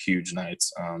some huge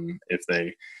nights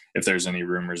if there's any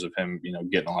rumors of him,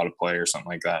 getting a lot of play or something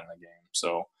like that in the game.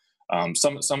 So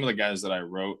some of the guys that I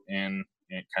wrote in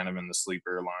kind of in the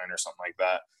sleeper line or something like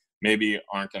that maybe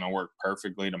aren't going to work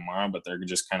perfectly tomorrow, but they're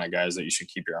just kind of guys that you should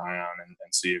keep your eye on and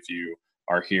see if you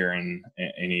are hearing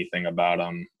anything about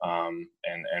them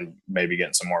and maybe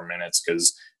getting some more minutes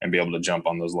and be able to jump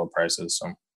on those low prices.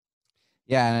 So,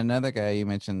 yeah. And another guy you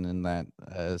mentioned in that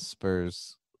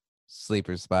Spurs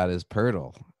sleeper spot is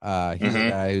Pirtle. He's a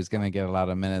guy who's going to get a lot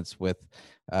of minutes with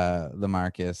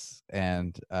LaMarcus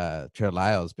and Trey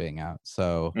Lyles being out.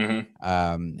 So,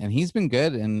 and he's been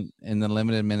good in the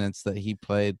limited minutes that he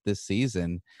played this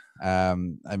season. I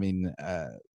mean,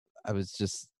 I was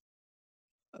just,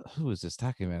 who was just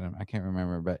talking about him? I can't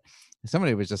remember, but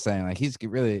somebody was just saying like, is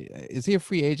he a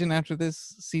free agent after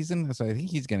this season? So I think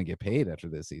he's going to get paid after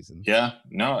this season. Yeah,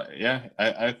 no. Yeah.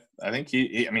 I think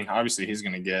he I mean, obviously he's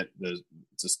going to get the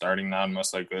starting nod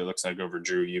most likely. It looks like over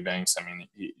Drew Eubanks. I mean,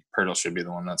 Pirtle should be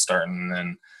the one that's starting.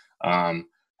 And then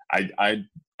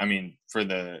I mean, for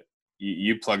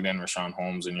you plugged in Rashawn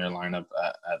Holmes in your lineup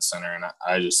at center, and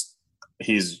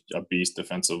he's a beast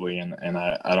defensively, and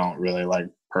I don't really like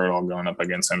Pirtle going up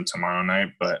against him tomorrow night.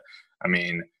 But I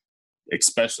mean,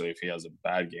 especially if he has a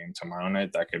bad game tomorrow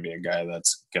night, that could be a guy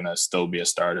that's gonna still be a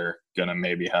starter, gonna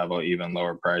maybe have an even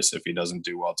lower price if he doesn't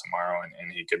do well tomorrow,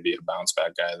 and he could be a bounce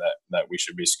back guy that we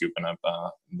should be scooping up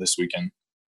this weekend.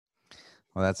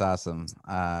 Well, that's awesome.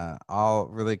 All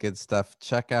really good stuff.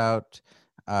 Check out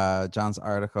John's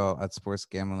article at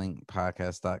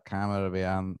sportsgamblingpodcast.com. It'll be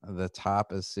on the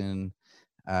top as soon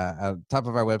top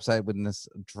of our website when this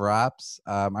drops.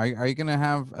 Are you going to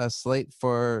have a slate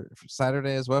for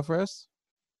Saturday as well for us?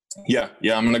 Yeah.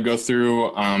 I'm going to go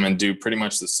through and do pretty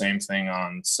much the same thing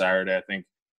on Saturday. I think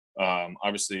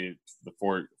obviously the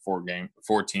four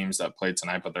teams that played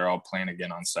tonight, but they're all playing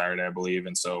again on Saturday, I believe.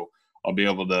 And so I'll be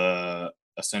able to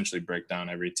essentially break down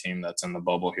every team that's in the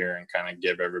bubble here and kind of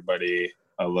give everybody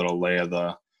a little lay of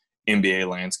the NBA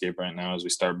landscape right now as we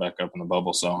start back up in the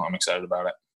bubble. So I'm excited about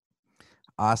it.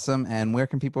 Awesome. And where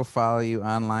can people follow you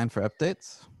online for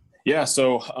updates? Yeah,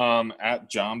 so at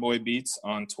JohnBoyBeats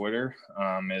on Twitter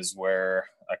is where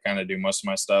I kind of do most of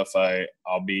my stuff.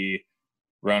 I'll be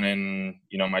running,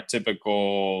 my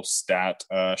typical stat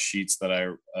sheets that I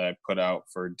put out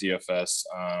for DFS,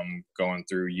 going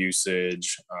through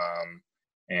usage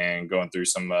and going through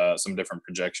some different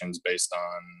projections based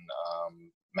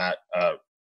on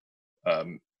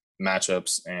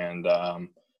matchups and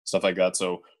stuff like that.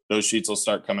 So those sheets will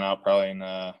start coming out probably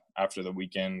after the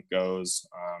weekend goes,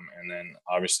 and then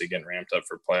obviously getting ramped up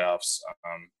for playoffs.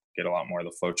 Get a lot more of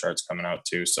the flow charts coming out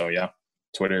too. So yeah,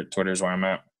 Twitter's where I'm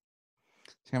at.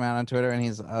 Check him out on Twitter, and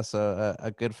he's also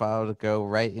a good follow to go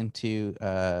right into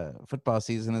football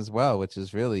season as well, which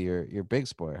is really your big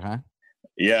sport, huh?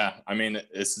 Yeah, I mean,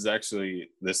 this is actually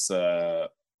this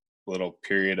little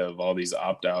period of all these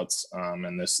opt-outs,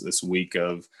 and this week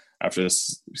of after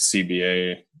this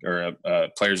CBA or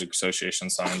Players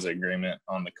Association signs the agreement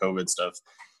on the COVID stuff.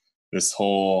 This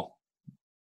whole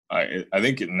I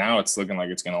think now it's looking like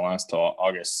it's going to last till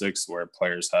August 6th, where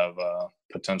players have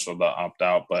potential to opt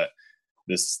out, but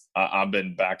I've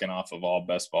been backing off of all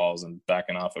best balls and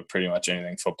backing off of pretty much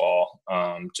anything football,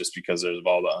 just because there's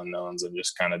all the unknowns and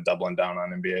just kind of doubling down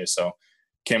on NBA. So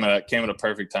came at a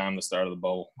perfect time, the start of the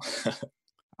bubble.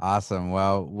 Awesome.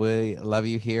 Well, we love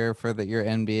you here for your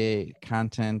NBA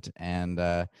content, and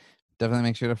definitely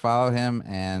make sure to follow him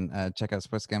and check out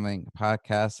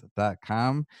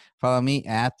sportsgamblingpodcast.com. Follow me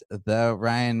at the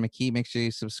Ryan McKee. Make sure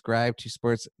you subscribe to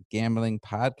Sports Gambling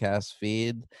Podcast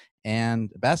feed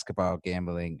and Basketball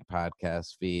Gambling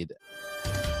Podcast feed.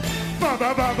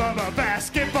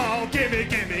 Basketball, gimme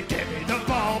the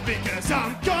ball because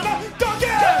I'm gonna dunk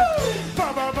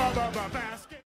it!